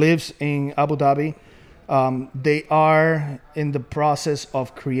 he lives in Abu Dhabi. They are in the process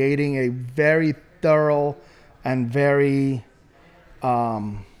of creating a very thorough and very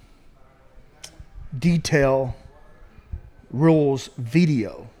detailed rules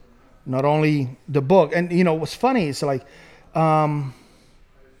video. Not only the book. And, what's funny is like, when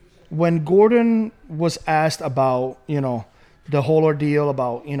Gordon was asked about, the whole ordeal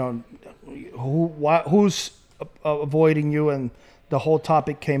about, who's avoiding you, and the whole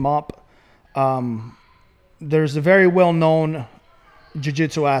topic came up, there's a very well-known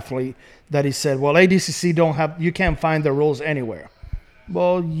jiu-jitsu athlete that he said, well, ADCC you can't find the rules anywhere.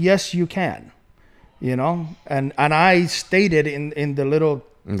 Well, yes, you can, and I stated in the little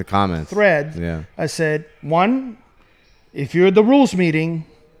in the comments thread, yeah. I said, one, if you're at the rules meeting,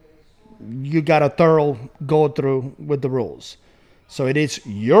 you got a thorough go through with the rules. So it is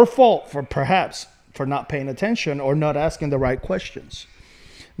your fault for not paying attention or not asking the right questions.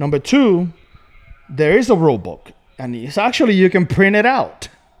 Number two, there is a rule book, and it's actually, you can print it out.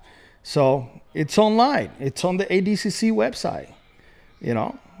 So it's online. It's on the ADCC website.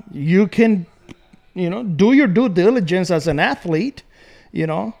 You can, do your due diligence as an athlete,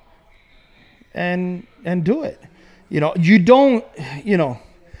 and do it. You don't,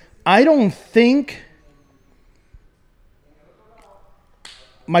 I don't think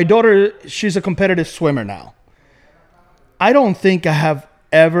my daughter, she's a competitive swimmer now. I don't think I have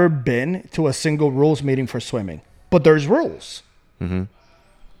ever been to a single rules meeting for swimming, but there's rules. Mm-hmm.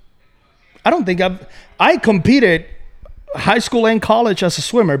 I don't think I competed high school and college as a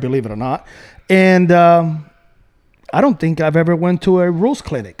swimmer, believe it or not. And I don't think I've ever went to a rules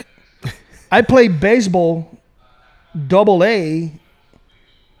clinic. I played baseball AA,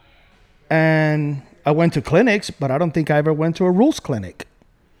 and I went to clinics, but I don't think I ever went to a rules clinic.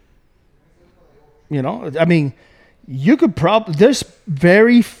 You know, I mean, you could there's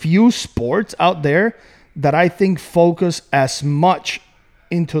very few sports out there that I think focus as much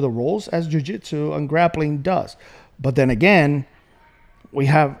into the rules as jiu-jitsu and grappling does. But then again, we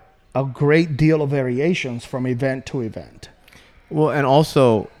have a great deal of variations from event to event. Well, and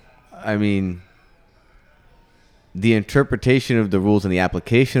also, I mean, the interpretation of the rules and the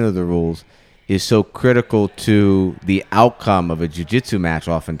application of the rules is so critical to the outcome of a jiu-jitsu match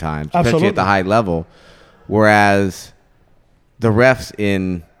oftentimes, especially Absolutely. at the high level, whereas the refs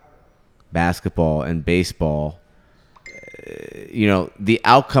in basketball and baseball, you know, the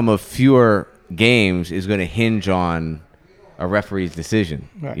outcome of fewer games is going to hinge on a referee's decision.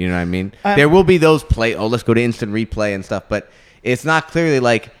 Right. You know what I mean? There will be those let's go to instant replay and stuff, but it's not clearly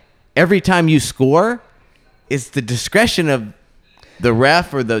like every time you score, it's the discretion of the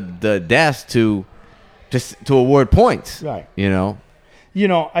ref or the desk to award points. Right. You know? You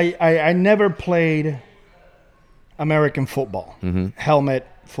know, I never played American football, helmet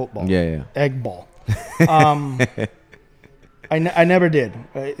football, Yeah. egg ball. I never did.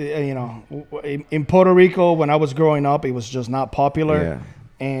 You know, in Puerto Rico, when I was growing up, it was just not popular. Yeah.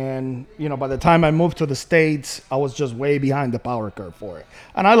 And, you know, by the time I moved to the States, I was just way behind the power curve for it.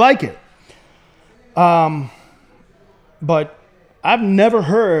 And I like it. But I've never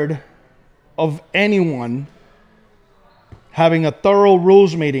heard of anyone having a thorough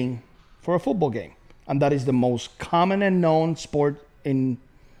rules meeting for a football game. And that is the most common and known sport in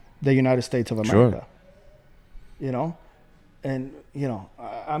the United States of America. Sure. You know? And, you know,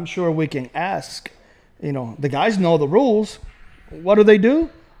 I'm sure we can ask, you know, the guys know the rules. What do? They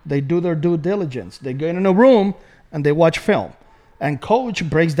do their due diligence. They get in a room and they watch film. And coach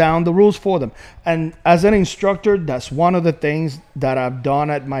breaks down the rules for them. And as an instructor, that's one of the things that I've done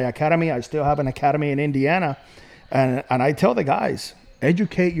at my academy. I still have an academy in Indiana. And I tell the guys,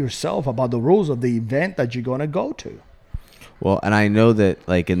 educate yourself about the rules of the event that you're going to go to. Well, and I know that,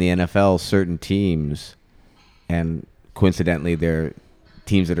 like, in the NFL, certain teams, and coincidentally, they're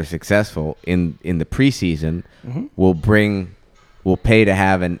teams that are successful in the preseason, will pay to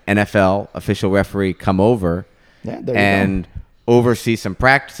have an NFL official referee come over and oversee some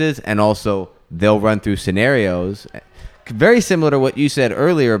practices, and also they'll run through scenarios. Very similar to what you said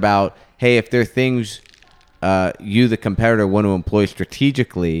earlier about, hey, if there are things you, the competitor, want to employ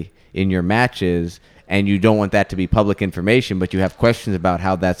strategically in your matches, and you don't want that to be public information, but you have questions about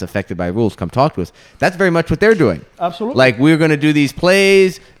how that's affected by rules, come talk to us. That's very much what they're doing. Absolutely. Like, we're going to do these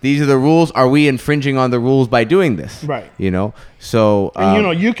plays. These are the rules. Are we infringing on the rules by doing this? Right. You know? So, And, you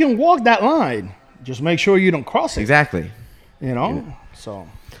know, you can walk that line. Just make sure you don't cross it. exactly. You know? Yeah.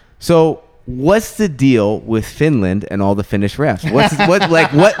 So what's the deal with Finland and all the Finnish refs? What's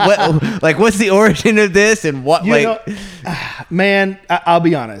the origin of this, and what, You know, man, I'll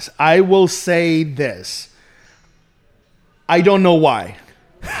be honest. I will say this. I don't know why.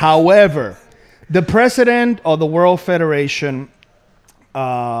 However, the president of the World Federation,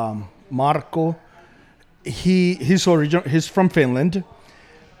 Marko, he's from Finland.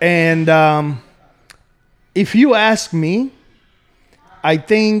 And if you ask me, I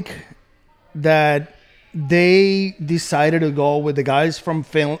think that they decided to go with the guys from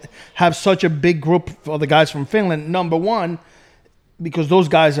Finland, have such a big group of the guys from Finland. Number one, because those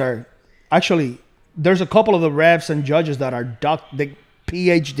guys are actually, there's a couple of the refs and judges that are the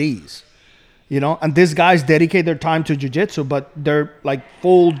PhDs, you know, and these guys dedicate their time to jiu-jitsu, but they're like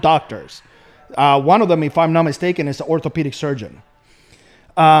full doctors. One of them, if I'm not mistaken, is an orthopedic surgeon.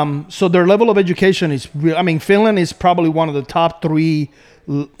 So their level of education is real. I mean, Finland is probably one of the top three,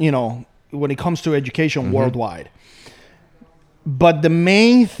 you know, when it comes to education worldwide. But the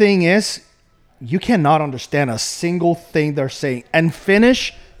main thing is, you cannot understand a single thing they're saying. And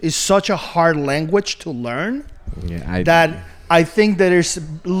Finnish is such a hard language to learn that I think that there's a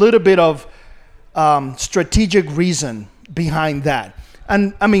little bit of strategic reason behind that.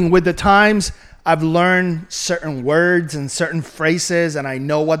 And I mean, with the times, I've learned certain words and certain phrases, and I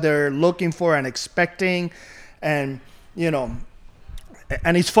know what they're looking for and expecting. And, you know,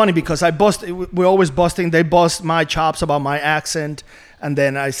 and it's funny because we're always busting. They bust my chops about my accent, and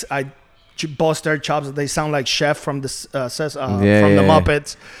then I bust their chops. They sound like Chef from the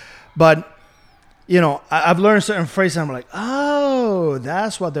Muppets. But, you know, I've learned certain phrases. And I'm like, oh,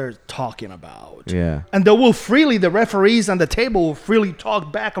 that's what they're talking about. Yeah. And they will freely, the referees on the table will freely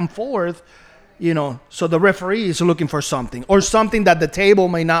talk back and forth. You know, so the referee is looking for something, or something that the table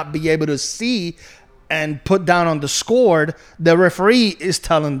may not be able to see and put down on the score. The referee is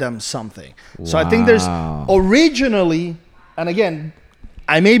telling them something. Wow. So I think there's originally, and again,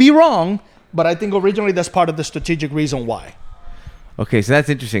 I may be wrong, But I think originally that's part of the strategic reason why. Okay, so that's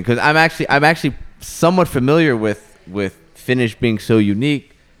interesting because I'm actually somewhat familiar with Finnish being so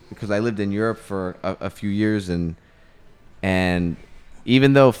unique because I lived in Europe for a few years and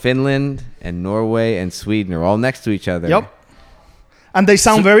even though Finland and Norway and Sweden are all next to each other. Yep. And they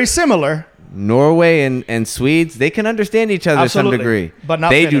sound very similar. Norway and Swedes, they can understand each other Absolutely, to some degree. but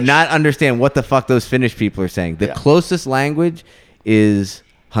not They do Finnish. not understand what the fuck those Finnish people are saying. The Yeah. closest language is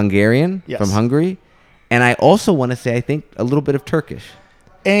Hungarian Yes. from Hungary. And I also want to say, I think, a little bit of Turkish.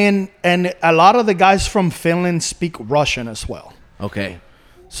 And a lot of the guys from Finland speak Russian as well. Okay.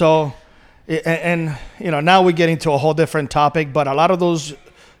 So, and now we get into a whole different topic, but a lot of those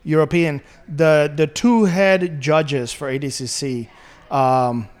European, the two head judges for ADCC,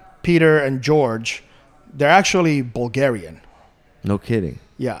 Peter and George, they're actually Bulgarian. No kidding.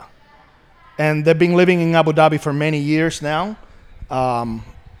 Yeah. And they've been living in Abu Dhabi for many years now.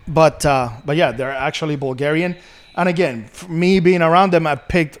 But yeah, they're actually Bulgarian. And again, for me being around them, I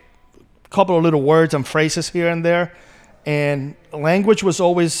picked a couple of little words and phrases here and there. And language was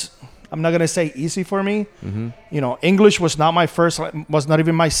always, I'm not going to say easy for me. Mm-hmm. English was not my first, was not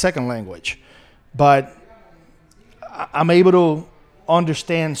even my second language. But I'm able to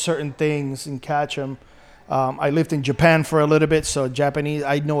understand certain things and catch them. I lived in Japan for a little bit, so Japanese,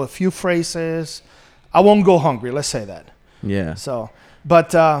 I know a few phrases. I won't go hungry, let's say that. Yeah. So,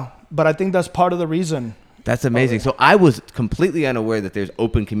 but I think that's part of the reason. That's amazing. So I was completely unaware that there's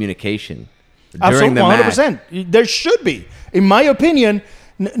open communication during Absolutely, the match. 100%. There should be, in my opinion,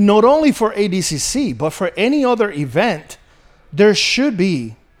 not only for ADCC but for any other event, there should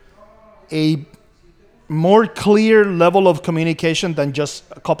be a more clear level of communication than just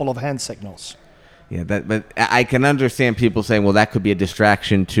a couple of hand signals. Yeah, but I can understand people saying, well, that could be a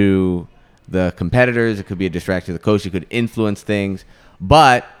distraction to the competitors. It could be a distraction to the coach. It could influence things.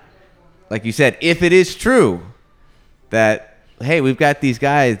 But like you said, if it is true that, hey, we've got these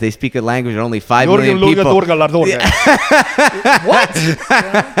guys, they speak a language of only 5 million people. What?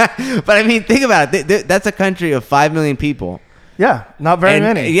 But I mean, think about it. That's a country of 5 million people. Yeah, not very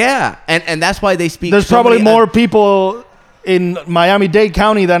many. Yeah, and that's why they speak. There's probably more people in Miami-Dade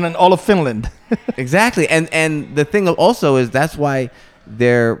County than in all of Finland. Exactly, and the thing also is that's why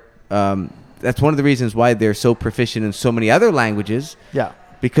they're that's one of the reasons why they're so proficient in so many other languages. Yeah,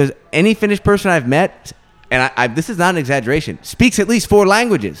 because any Finnish person I've met, and I this is not an exaggeration, speaks at least 4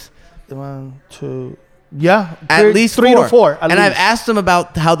 languages. 1, 2, yeah, at least 3 to 4. And I've asked them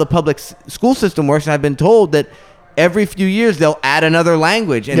about how the public school system works, and I've been told that every few years they'll add another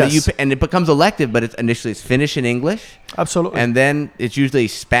language, and Yes. and it becomes elective. But it's initially it's Finnish and English. Absolutely. And then it's usually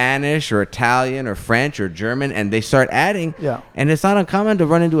Spanish or Italian or French or German, and they start adding. Yeah. And it's not uncommon to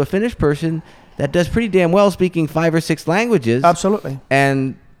run into a Finnish person that does pretty damn well speaking 5 or 6 languages. Absolutely.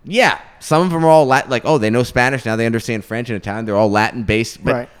 And yeah, some of them are all like, oh, they know Spanish now, they understand French and Italian. They're all Latin based,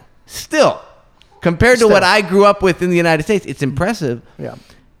 but Right. still, compared to what I grew up with in the United States, it's impressive. Yeah.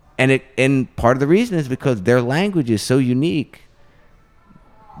 And part of the reason is because their language is so unique.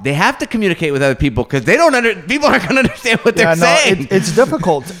 They have to communicate with other people because people aren't going to understand what they're saying. It's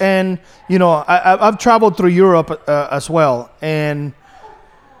difficult. And, I've traveled through Europe as well. And,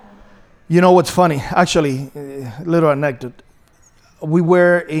 what's funny? Actually, little anecdote.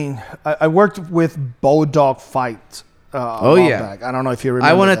 I worked with Bodog Fight. Back. I don't know if you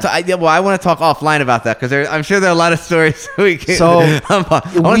remember. I want to talk offline about that because I'm sure there are a lot of stories. I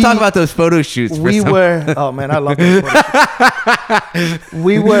want to talk about those photo shoots. Oh man, I love those photo shoots.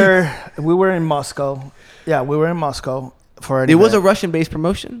 We were in Moscow. Yeah, we were in Moscow for an It was a event. Russian-based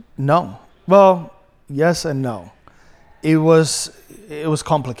promotion? No. Well, yes and no. It was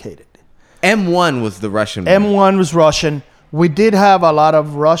complicated. M1 was the Russian one. M1 was Russian. We did have a lot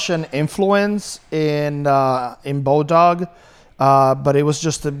of Russian influence in Bodog, but it was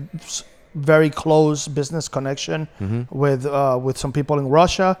just a very close business connection with some people in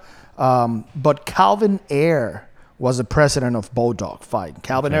Russia. But Calvin Ayre was the president of Bodog Fight.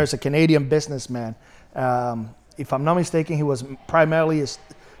 Calvin Ayre is a Canadian businessman. If I'm not mistaken, he was primarily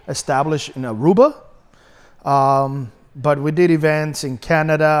established in Aruba. But we did events in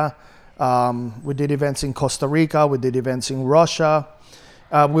Canada. We did events in Costa Rica. We did events in Russia.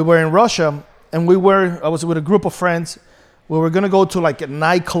 We were in Russia, and I was with a group of friends. We were going to go to like a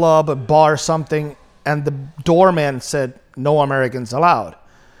nightclub, a bar, something, and the doorman said, "No Americans allowed."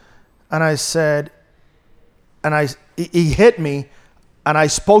 And I said, he hit me, and I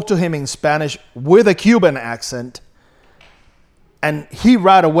spoke to him in Spanish with a Cuban accent. And he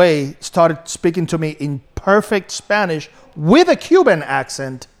right away started speaking to me in perfect Spanish with a Cuban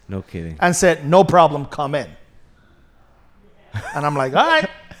accent. No kidding. And said, "No problem, come in." And I'm like, all right.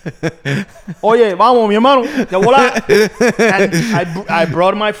 Oye, vamos, mi hermano. Que volar. And I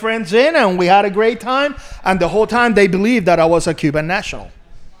brought my friends in, and we had a great time. And the whole time, they believed that I was a Cuban national.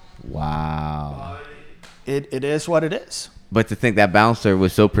 Wow. It is what it is. But to think that bouncer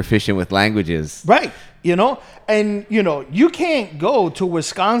was so proficient with languages. Right. And, you can't go to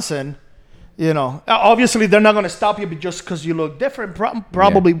Wisconsin. Obviously, they're not going to stop you just because you look different.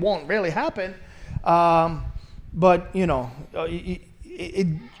 Probably won't really happen. But, it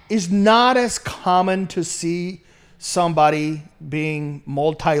is not as common to see somebody being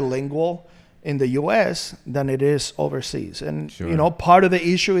multilingual in the U.S. than it is overseas. And, Sure. Part of the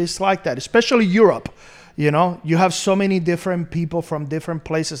issue is like that, especially Europe. You have so many different people from different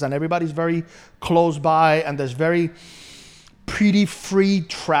places, and everybody's very close by, and there's pretty free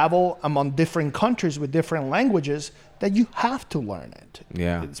travel among different countries with different languages that you have to learn it.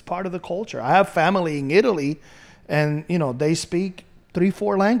 Yeah. It's part of the culture. I have family in Italy, and, they speak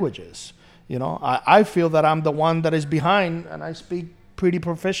 3-4 languages. I feel that I'm the one that is behind, and I speak pretty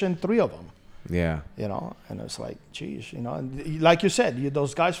proficient 3 of them. Yeah. And it's like, geez, and like you said,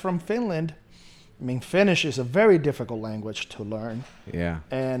 those guys from Finland, Finnish is a very difficult language to learn. Yeah.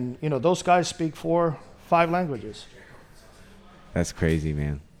 And, those guys speak 4-5 languages. That's crazy,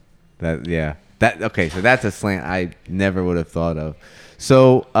 man. Okay, so that's a slant I never would have thought of.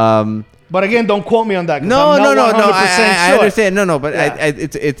 So, but again, don't quote me on that. no. I understand. No, but Yeah.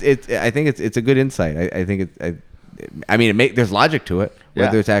 I think it's a good insight. I think there's logic to it.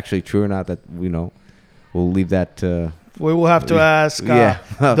 Whether it's actually true or not, that we'll leave that to. We will have to ask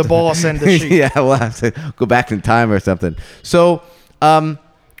the boss and the sheep. Yeah, we'll have to go back in time or something. So,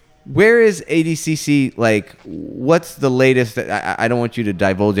 where is ADCC? Like, what's the latest? I don't want you to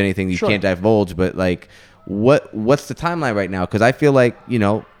divulge anything you can't divulge, but like, what's the timeline right now? Because I feel like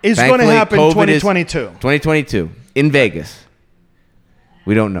it's going to happen 2022. 2022 in Vegas.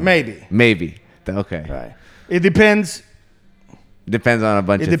 We don't know. Maybe. Okay. Right. It depends. Depends on a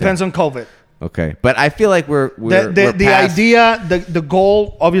bunch. It of depends things. on COVID. Okay, but I feel like we're the past. idea, the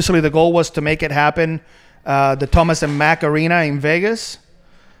goal. Obviously, the goal was to make it happen. The Thomas and Mack Arena in Vegas.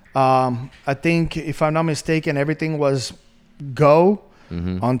 I think, if I'm not mistaken, everything was go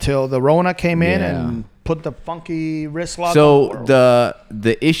until the Rona came in and put the funky wrist lock. So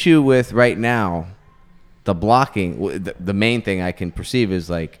the issue with right now, the blocking, the main thing I can perceive is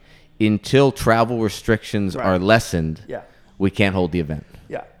like until travel restrictions are lessened, we can't hold the event.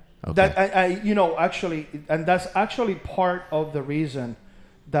 Yeah. Okay. That actually, and that's actually part of the reason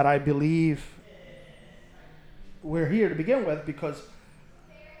that I believe we're here to begin with, because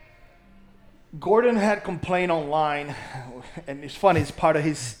Gordon had complained online, and it's funny, it's part of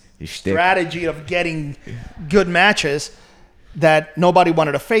his strategy of getting good matches, that nobody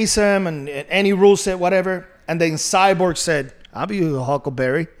wanted to face him, and any rule set, whatever. And then Cyborg said, I'll be a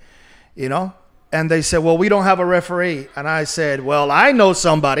Huckleberry, And they said, well, we don't have a referee. And I said, well, I know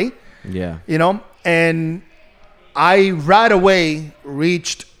somebody. Yeah. And I right away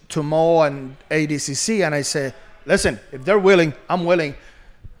reached to Mo and ADCC, and I said, listen, if they're willing, I'm willing.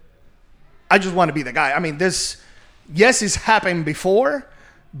 I just want to be the guy. It's happened before,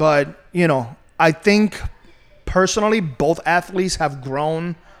 but, I think personally both athletes have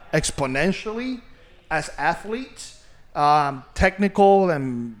grown exponentially as athletes. Technical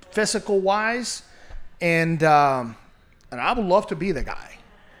and physical wise, and I would love to be the guy.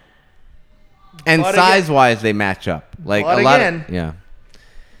 And size wise, they match up. Like but a lot. Again,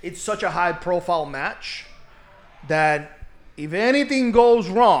 it's such a high profile match that if anything goes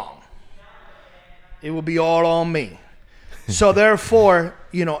wrong, it will be all on me. So therefore,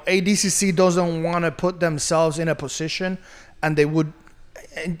 ADCC doesn't want to put themselves in a position, and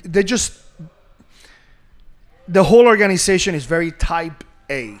the whole organization is very type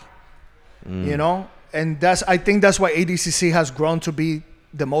A, and I think that's why ADCC has grown to be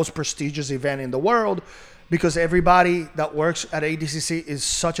the most prestigious event in the world, because everybody that works at ADCC is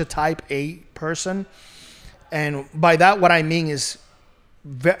such a type A person. And by that, what I mean is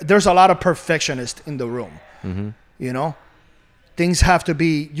there's a lot of perfectionists in the room, Things have to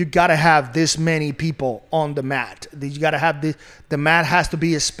be, you got to have this many people on the mat. You got to have the mat has to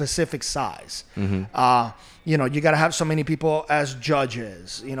be a specific size. You got to have so many people as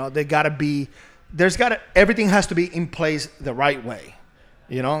judges. They got to be, everything has to be in place the right way.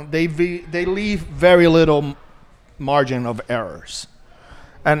 They leave very little margin of errors.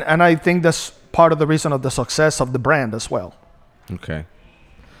 And I think that's part of the reason of the success of the brand as well. Okay.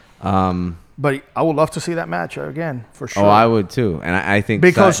 But I would love to see that match again, for sure. Oh, I would too. And I think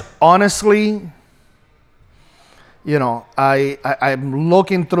because honestly, I'm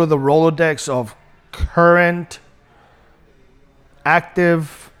looking through the Rolodex of current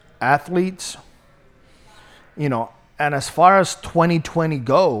active athletes, and as far as 2020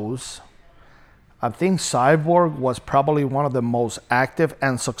 goes, I think Cyborg was probably one of the most active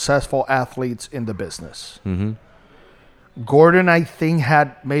and successful athletes in the business. Mm-hmm. Gordon, I think,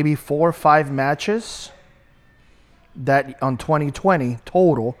 had maybe 4 or 5 matches that on 2020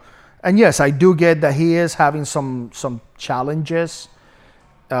 total. And yes, I do get that he is having some challenges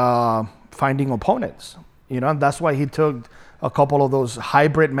finding opponents. And that's why he took a couple of those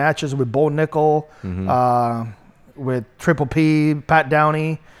hybrid matches with Bo Nickel, with Triple P, Pat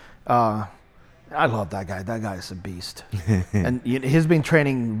Downey. I love that guy. That guy is a beast. And he's been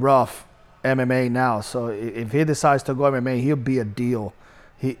training rough MMA now. So if he decides to go MMA, he'll be a deal.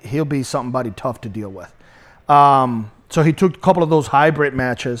 He'll be somebody tough to deal with. So he took a couple of those hybrid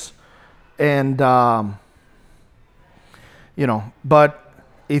matches. And, but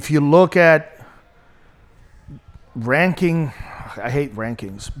if you look at ranking, I hate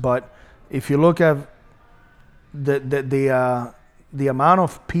rankings, but if you look at the amount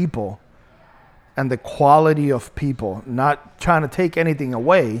of people and the quality of people, not trying to take anything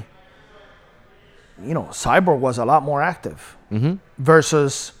away, Cyborg was a lot more active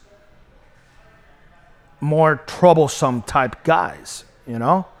versus more troublesome type guys,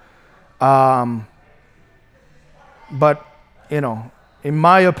 But, in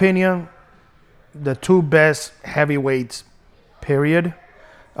my opinion, the 2 best heavyweights, period.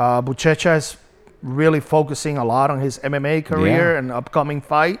 Buchecha is really focusing a lot on his MMA career and upcoming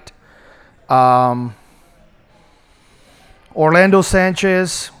fight. Orlando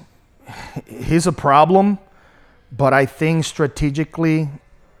Sanchez, he's a problem, but I think strategically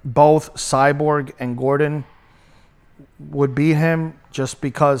both Cyborg and Gordon would beat him just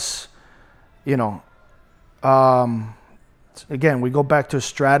because, again, we go back to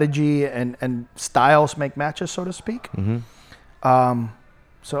strategy and styles make matches, so to speak.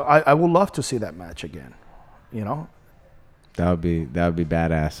 So I would love to see that match again, That would be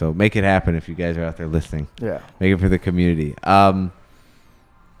badass. So make it happen if you guys are out there listening. Yeah. Make it for the community.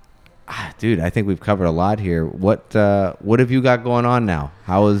 Dude, I think we've covered a lot here. What have you got going on now?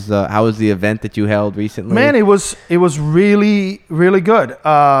 How was the event that you held recently? Man, it was really, really good.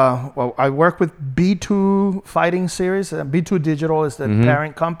 Well, I work with B2 Fighting Series. B2 Digital is the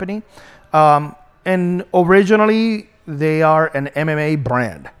parent company. And originally, they are an MMA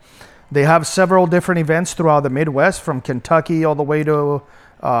brand. They have several different events throughout the Midwest, from Kentucky all the way to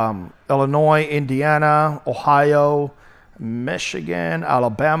Illinois, Indiana, Ohio, Michigan,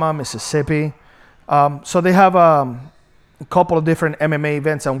 Alabama, Mississippi. So they have a couple of different MMA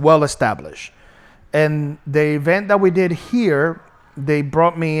events and well established. And the event that we did here, they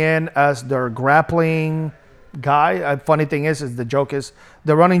brought me in as their grappling guy. Funny thing is the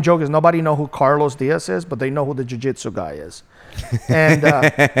running joke is nobody know who Carlos Diaz is, but they know who the jiu-jitsu guy is.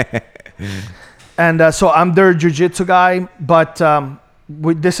 And so I'm their jiu-jitsu guy, but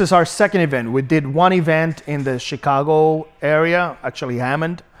this is our second event. We did one event in the Chicago area, actually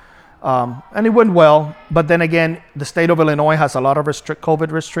Hammond, and it went well. But then again, the state of Illinois has a lot of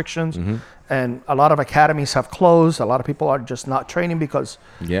COVID restrictions, and a lot of academies have closed. A lot of people are just not training because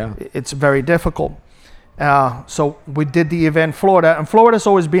it's very difficult. So we did the event in Florida, and Florida's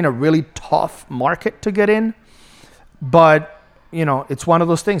always been a really tough market to get in. But, it's one of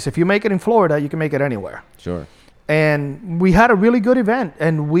those things. If you make it in Florida, you can make it anywhere. Sure. And we had a really good event,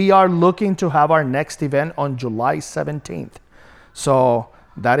 and we are looking to have our next event on July 17th. So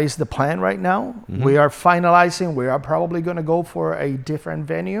that is the plan right now. We are finalizing. We are probably going to go for a different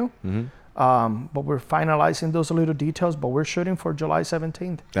venue. But we're finalizing those little details, but we're shooting for July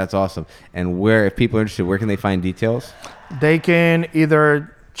 17th. That's awesome. And if people are interested, where can they find details? They can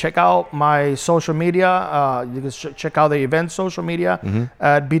either check out my social media. You can check out the event social media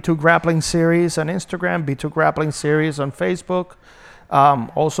at B2 Grappling Series on Instagram, B2 Grappling Series on Facebook,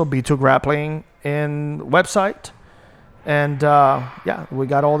 also B2 Grappling in website. And we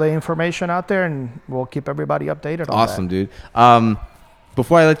got all the information out there, and we'll keep everybody updated on that. Awesome, dude.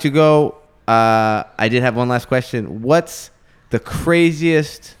 Before I let you go, I did have one last question. What's the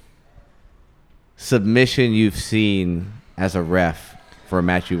craziest submission you've seen as a ref for a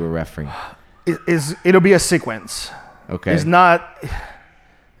match you were refereeing? It'll be a sequence. Okay. It's not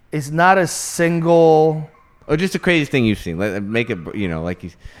a single. Or just the craziest thing you've seen. Make it, like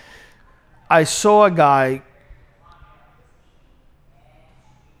you. I saw a guy.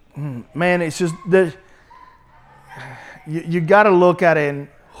 Man, it's just you got to look at it.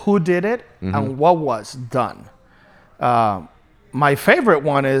 Who did it and what was done. My favorite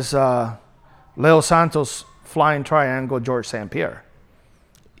one is Leo Santos flying triangle George St. Pierre.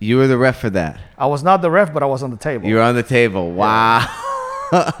 You were the ref for that. I was not the ref, but I was on the table. You were on the table. Wow.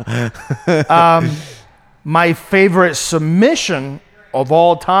 My favorite submission of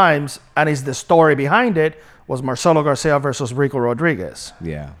all times, and is the story behind it, was Marcelo Garcia versus Rico Rodriguez.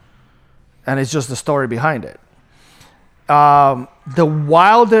 Yeah. And it's just the story behind it. The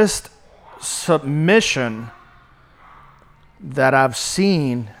wildest submission that I've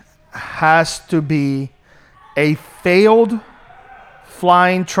seen has to be a failed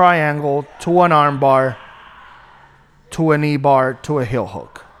flying triangle to an arm bar, to a knee bar, to a heel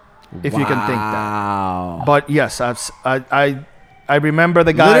hook, if you can think that. Wow. But yes, I remember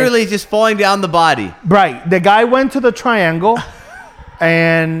the guy Literally just falling down the body. Right, the guy went to the triangle,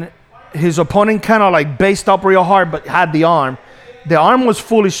 and his opponent kind of like based up real hard, but had the arm. The arm was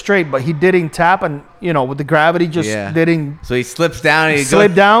fully straight, but he didn't tap, and with the gravity just didn't. So he slips down and he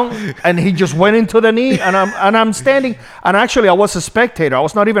slid down, and he just went into the knee, and I'm standing, and actually I was a spectator. I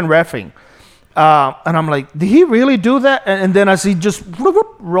was not even reffing, and I'm like, did he really do that? And then as he just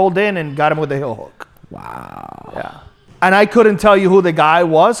rolled in and got him with the heel hook. Wow. Yeah, and I couldn't tell you who the guy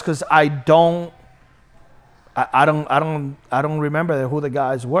was because I don't remember who the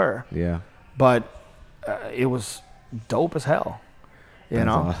guys were. Yeah. But it was dope as hell. You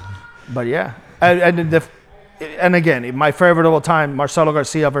know, awesome. But yeah, and again, my favorite of all time, Marcelo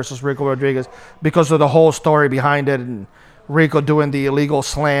Garcia versus Rico Rodriguez, because of the whole story behind it, and Rico doing the illegal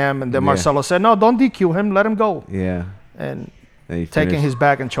slam, and then Marcelo said, "No, don't DQ him, let him go." Yeah, and taking his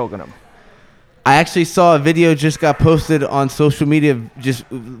back and choking him. I actually saw a video just got posted on social media just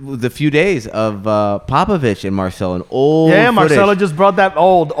with a few days of Popovich and Marcelo, an old footage. Marcelo just brought that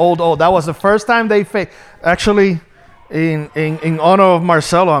old. That was the first time they faced. Actually, in honor of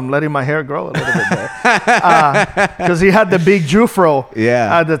Marcelo, I'm letting my hair grow a little bit there because he had the big Jufro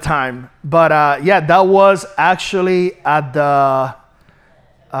at the time. But that was actually at the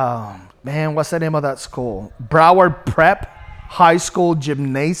what's the name of that school? Broward Prep High School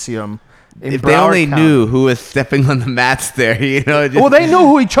Gymnasium. If they only knew who was stepping on the mats there, well, they knew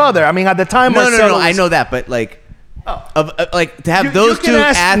who each other. I mean, at the time, No, I know that, but like, to have those two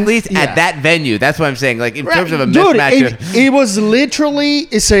athletes at that venue, that's what I'm saying. Like in terms of a mismatch, it was literally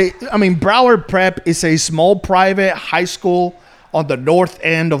Broward Prep is a small private high school on the north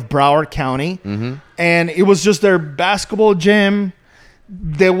end of Broward County, and it was just their basketball gym.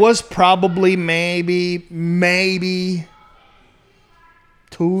 There was probably maybe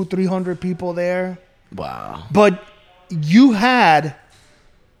 200-300 people there. Wow. But you had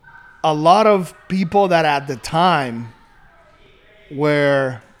a lot of people that at the time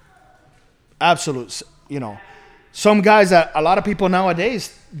were absolute, some guys that a lot of people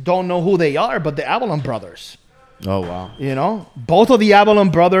nowadays don't know who they are, but the Avalon brothers. Oh, wow. Both of the Avalon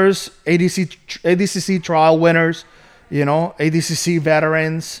brothers, ADCC trial winners, ADCC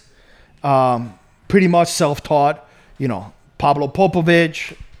veterans, pretty much self-taught, Pablo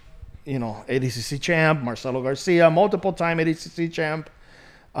Popovich, ADCC champ, Marcelo Garcia, multiple-time ADCC champ.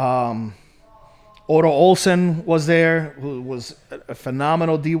 Otto Olsen was there, who was a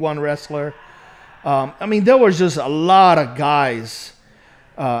phenomenal D1 wrestler. There was just a lot of guys,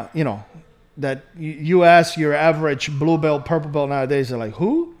 that you ask your average blue belt, purple belt nowadays, they're like,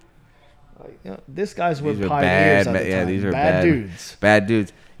 who? This guy's with pioneers at the time. These are bad dudes. Bad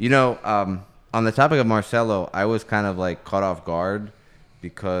dudes. On the topic of Marcelo, I was kind of like caught off guard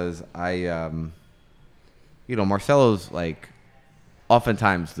because Marcelo's like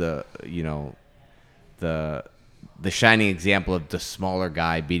oftentimes the shining example of the smaller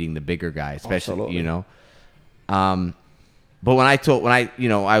guy beating the bigger guy, especially, but when I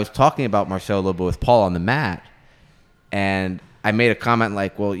was talking about Marcelo a little bit with Paul on the mat, and I made a comment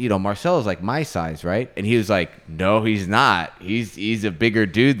like, well, Marcelo's like my size, right? And he was like, no, he's not. He's a bigger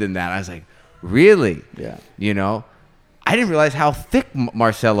dude than that. I was like, really? Yeah. I didn't realize how thick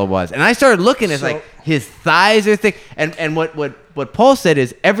Marcelo was. And I started looking at like his thighs are thick. And what Paul said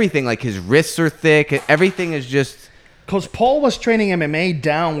is everything, like his wrists are thick. Everything is just... Because Paul was training MMA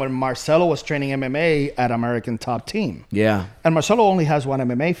down when Marcelo was training MMA at American Top Team. Yeah. And Marcelo only has one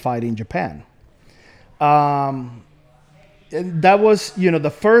MMA fight in Japan. That was, the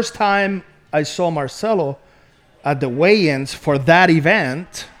first time I saw Marcelo at the weigh-ins for that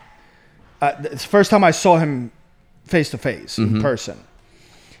event. It's the first time I saw him face-to-face in person.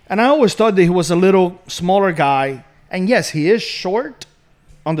 And I always thought that he was a little smaller guy. And yes, he is short,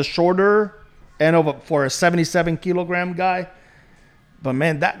 on the shorter end for a 77-kilogram guy. But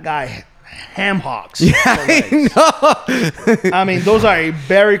man, that guy ham hocks. Yeah, I know. Those are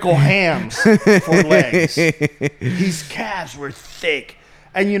iberical hams for legs. His calves were thick.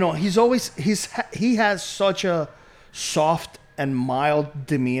 And he has such a soft and mild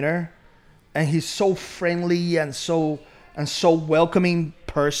demeanor, and he's so friendly and so welcoming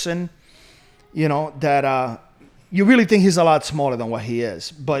person, you know, that you really think he's a lot smaller than what he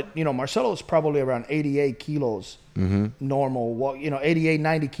is. But, you know, Marcelo is probably around 88 kilos normal. Well, you know, 88,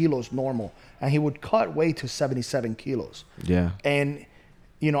 90 kilos normal. And he would cut weight to 77 kilos. Yeah. And,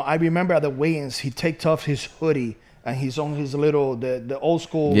 you know, I remember at the weigh-ins, he takes off his hoodie and he's on his little, the old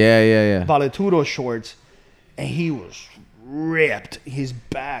school Valeturo shorts. And he was ripped. His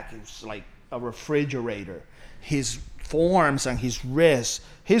back is like a refrigerator. His forearms and his wrists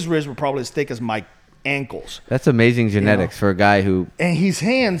were probably as thick as my ankles. That's amazing genetics for a guy who... And his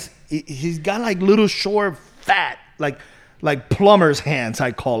hands, he's got like little short, fat, like plumber's hands,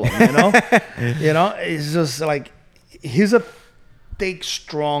 I call them, you know? You know, it's just like, he's a thick,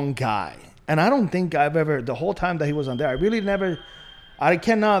 strong guy. And I don't think I've ever, the whole time that he was on there, I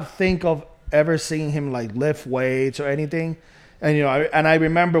cannot think of ever seeing him like lift weights or anything. And, you know, I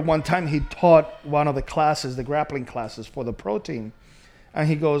remember one time he taught one of the classes, the grappling classes for the pro team. And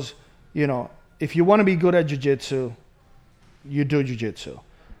he goes, you know, if you want to be good at jiu-jitsu, you do jiu-jitsu.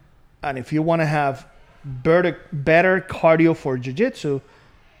 And if you want to have better cardio for jiu-jitsu,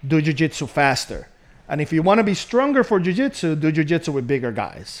 do jiu-jitsu faster. And if you want to be stronger for jiu-jitsu, do jiu-jitsu with bigger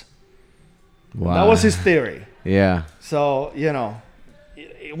guys. Wow. That was his theory. Yeah. So, you know,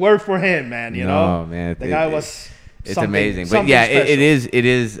 it worked for him, man, you know? Man. The guy was... It's amazing. But yeah, it is, it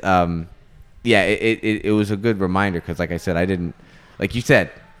was a good reminder because, like I said, I didn't, like you said,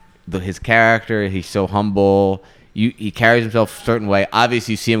 his character, he's so humble. He carries himself a certain way.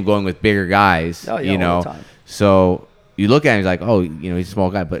 Obviously, you see him going with bigger guys, you know. All the time. So you look at him, he's like, oh, you know, he's a small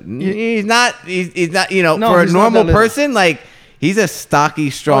guy. But he's not, you know, for a normal person, like, he's a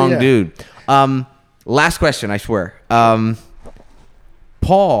stocky, strong dude. Last question, I swear.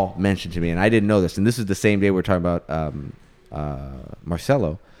 Paul mentioned to me, and I didn't know this, and this is the same day we're talking about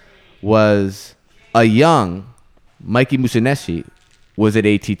Marcelo, was a young Mikey Musumeci was at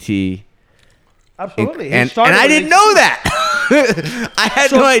ATT. Absolutely. And I didn't know that. I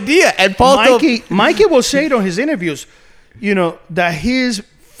had no idea. And Paul Mikey will say it on his interviews, you know, that his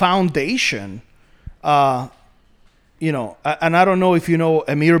foundation, you know, and I don't know if you know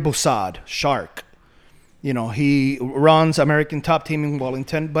Amir Boussad, Shark. You know, he runs American Top Team in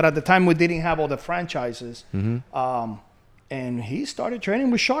Wellington, but at the time we didn't have all the franchises. And he started training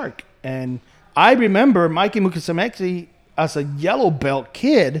with Shark. And I remember Mikey Musumeci as a yellow belt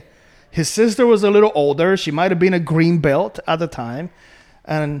kid. His sister was a little older. She might have been a green belt at the time.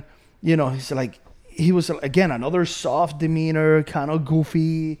 And, you know, he was, again, another soft demeanor, kind of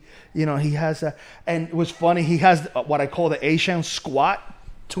goofy. You know, he has a, and it was funny, he has what I call the Asian squat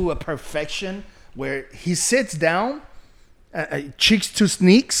to a perfection, where he sits down, cheeks to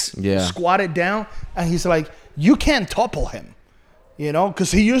sneaks, squatted down, and he's like, you can't topple him. You know,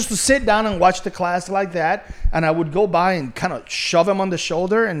 because he used to sit down and watch the class like that, and I would go by and kind of shove him on the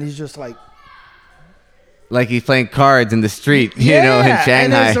shoulder, and he's just like he's playing cards in the street, you know, in Shanghai.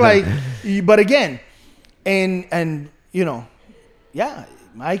 And it's like, but again, and you know,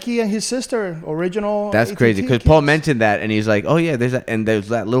 Mikey and his sister, original. That's ATT crazy because Paul mentioned that, and he's like, "Oh yeah, there's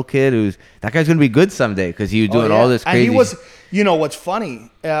that little kid that guy's gonna be good someday because he was doing all this crazy." And he was, you know, what's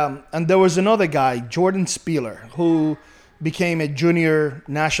funny, and there was another guy, Jordan Spieler, who became a junior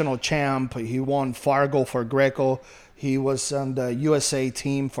national champ. He won Fargo for Greco. He was on the USA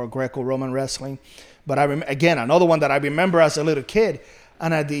team for Greco-Roman wrestling. But again, another one that I remember as a little kid.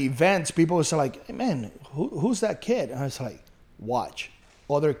 And at the events, people was like, hey, man, who's that kid? And I was like, watch.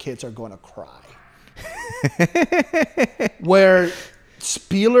 Other kids are going to cry. Where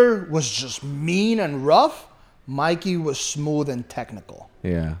Spieler was just mean and rough, Mikey was smooth and technical.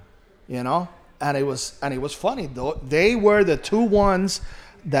 Yeah. You know? And it was funny though. They were the two ones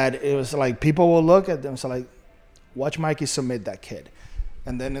that it was like people will look at them, so like, watch Mikey submit that kid,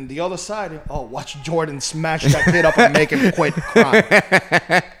 and then in the other side, watch Jordan smash that kid up and make him quit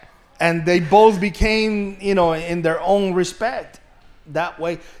crying. And they both became, you know, in their own respect that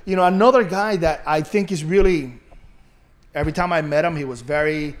way. You know, another guy that I think is really, every time I met him, he was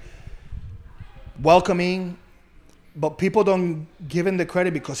very welcoming. But people don't give him the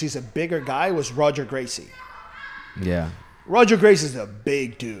credit because he's a bigger guy, was Roger Gracie. Yeah. Roger Gracie is a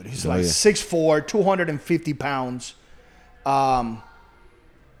big dude. He's 6'4", 250 pounds. But,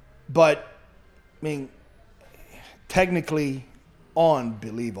 I mean, technically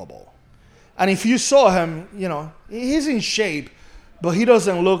unbelievable. And if you saw him, you know, he's in shape, but he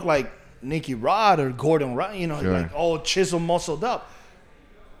doesn't look like Nicky Rod or Gordon Ryan, you know, like all chiseled, muscled up.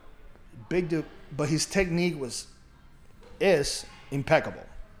 Big dude. But his technique is impeccable,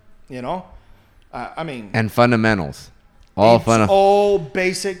 you know? I mean... And fundamentals. All It's fun. all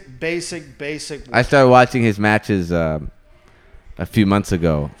basic. I started watching his matches a few months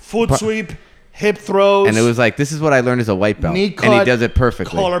ago. Foot sweep, hip throws. And it was like, this is what I learned as a white belt. knee And cut, he does it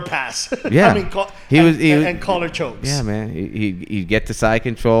perfectly. collar pass. Yeah. I mean, and collar chokes. Yeah, man. He'd get to side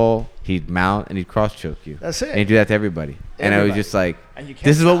control, he'd mount, and he'd cross choke you. That's it. And he'd do that to everybody. And I was just like, And you can't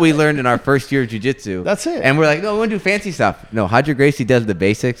this is what we stop it. learned in our first year of jiu-jitsu. That's it. And we're like, no, we want to do fancy stuff. No, Roger Gracie does the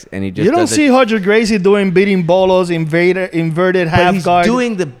basics, and he just You don't does see it. Roger Gracie doing beating bolos, inverted But half he's guard.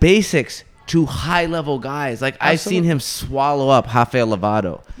 doing the basics to high-level guys. Like, I've seen Absolutely. him swallow up Rafael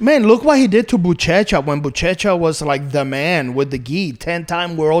Lovato. Man, look what he did to Buchecha when Buchecha was like the man with the gi,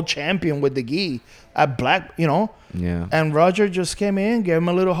 10-time world champion with the gi at black, Yeah. And Roger just came in, gave him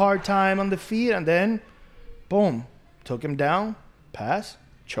a little hard time on the feet, and then, boom, took him down, pass,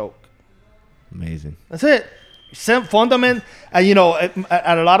 choke. Amazing. That's it. Fundament, and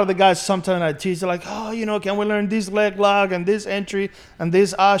and a lot of the guys sometimes I teach, they're like, oh, can we learn this leg lock and this entry and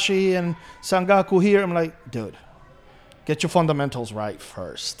this ashi and sangaku here? I'm like, dude, get your fundamentals right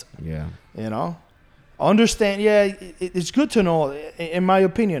first. Yeah. Understand. Yeah, it's good to know. In my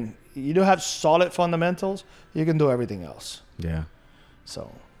opinion, you do have solid fundamentals, you can do everything else. Yeah. So.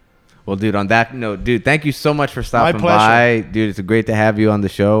 Well, dude, on that note, dude, thank you so much for stopping pleasure. by. Dude, it's great to have you on the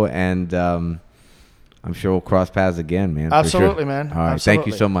show, and I'm sure we'll cross paths again, man. for sure. Absolutely, man. All right. Thank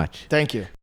you Absolutely. so much. Thank you.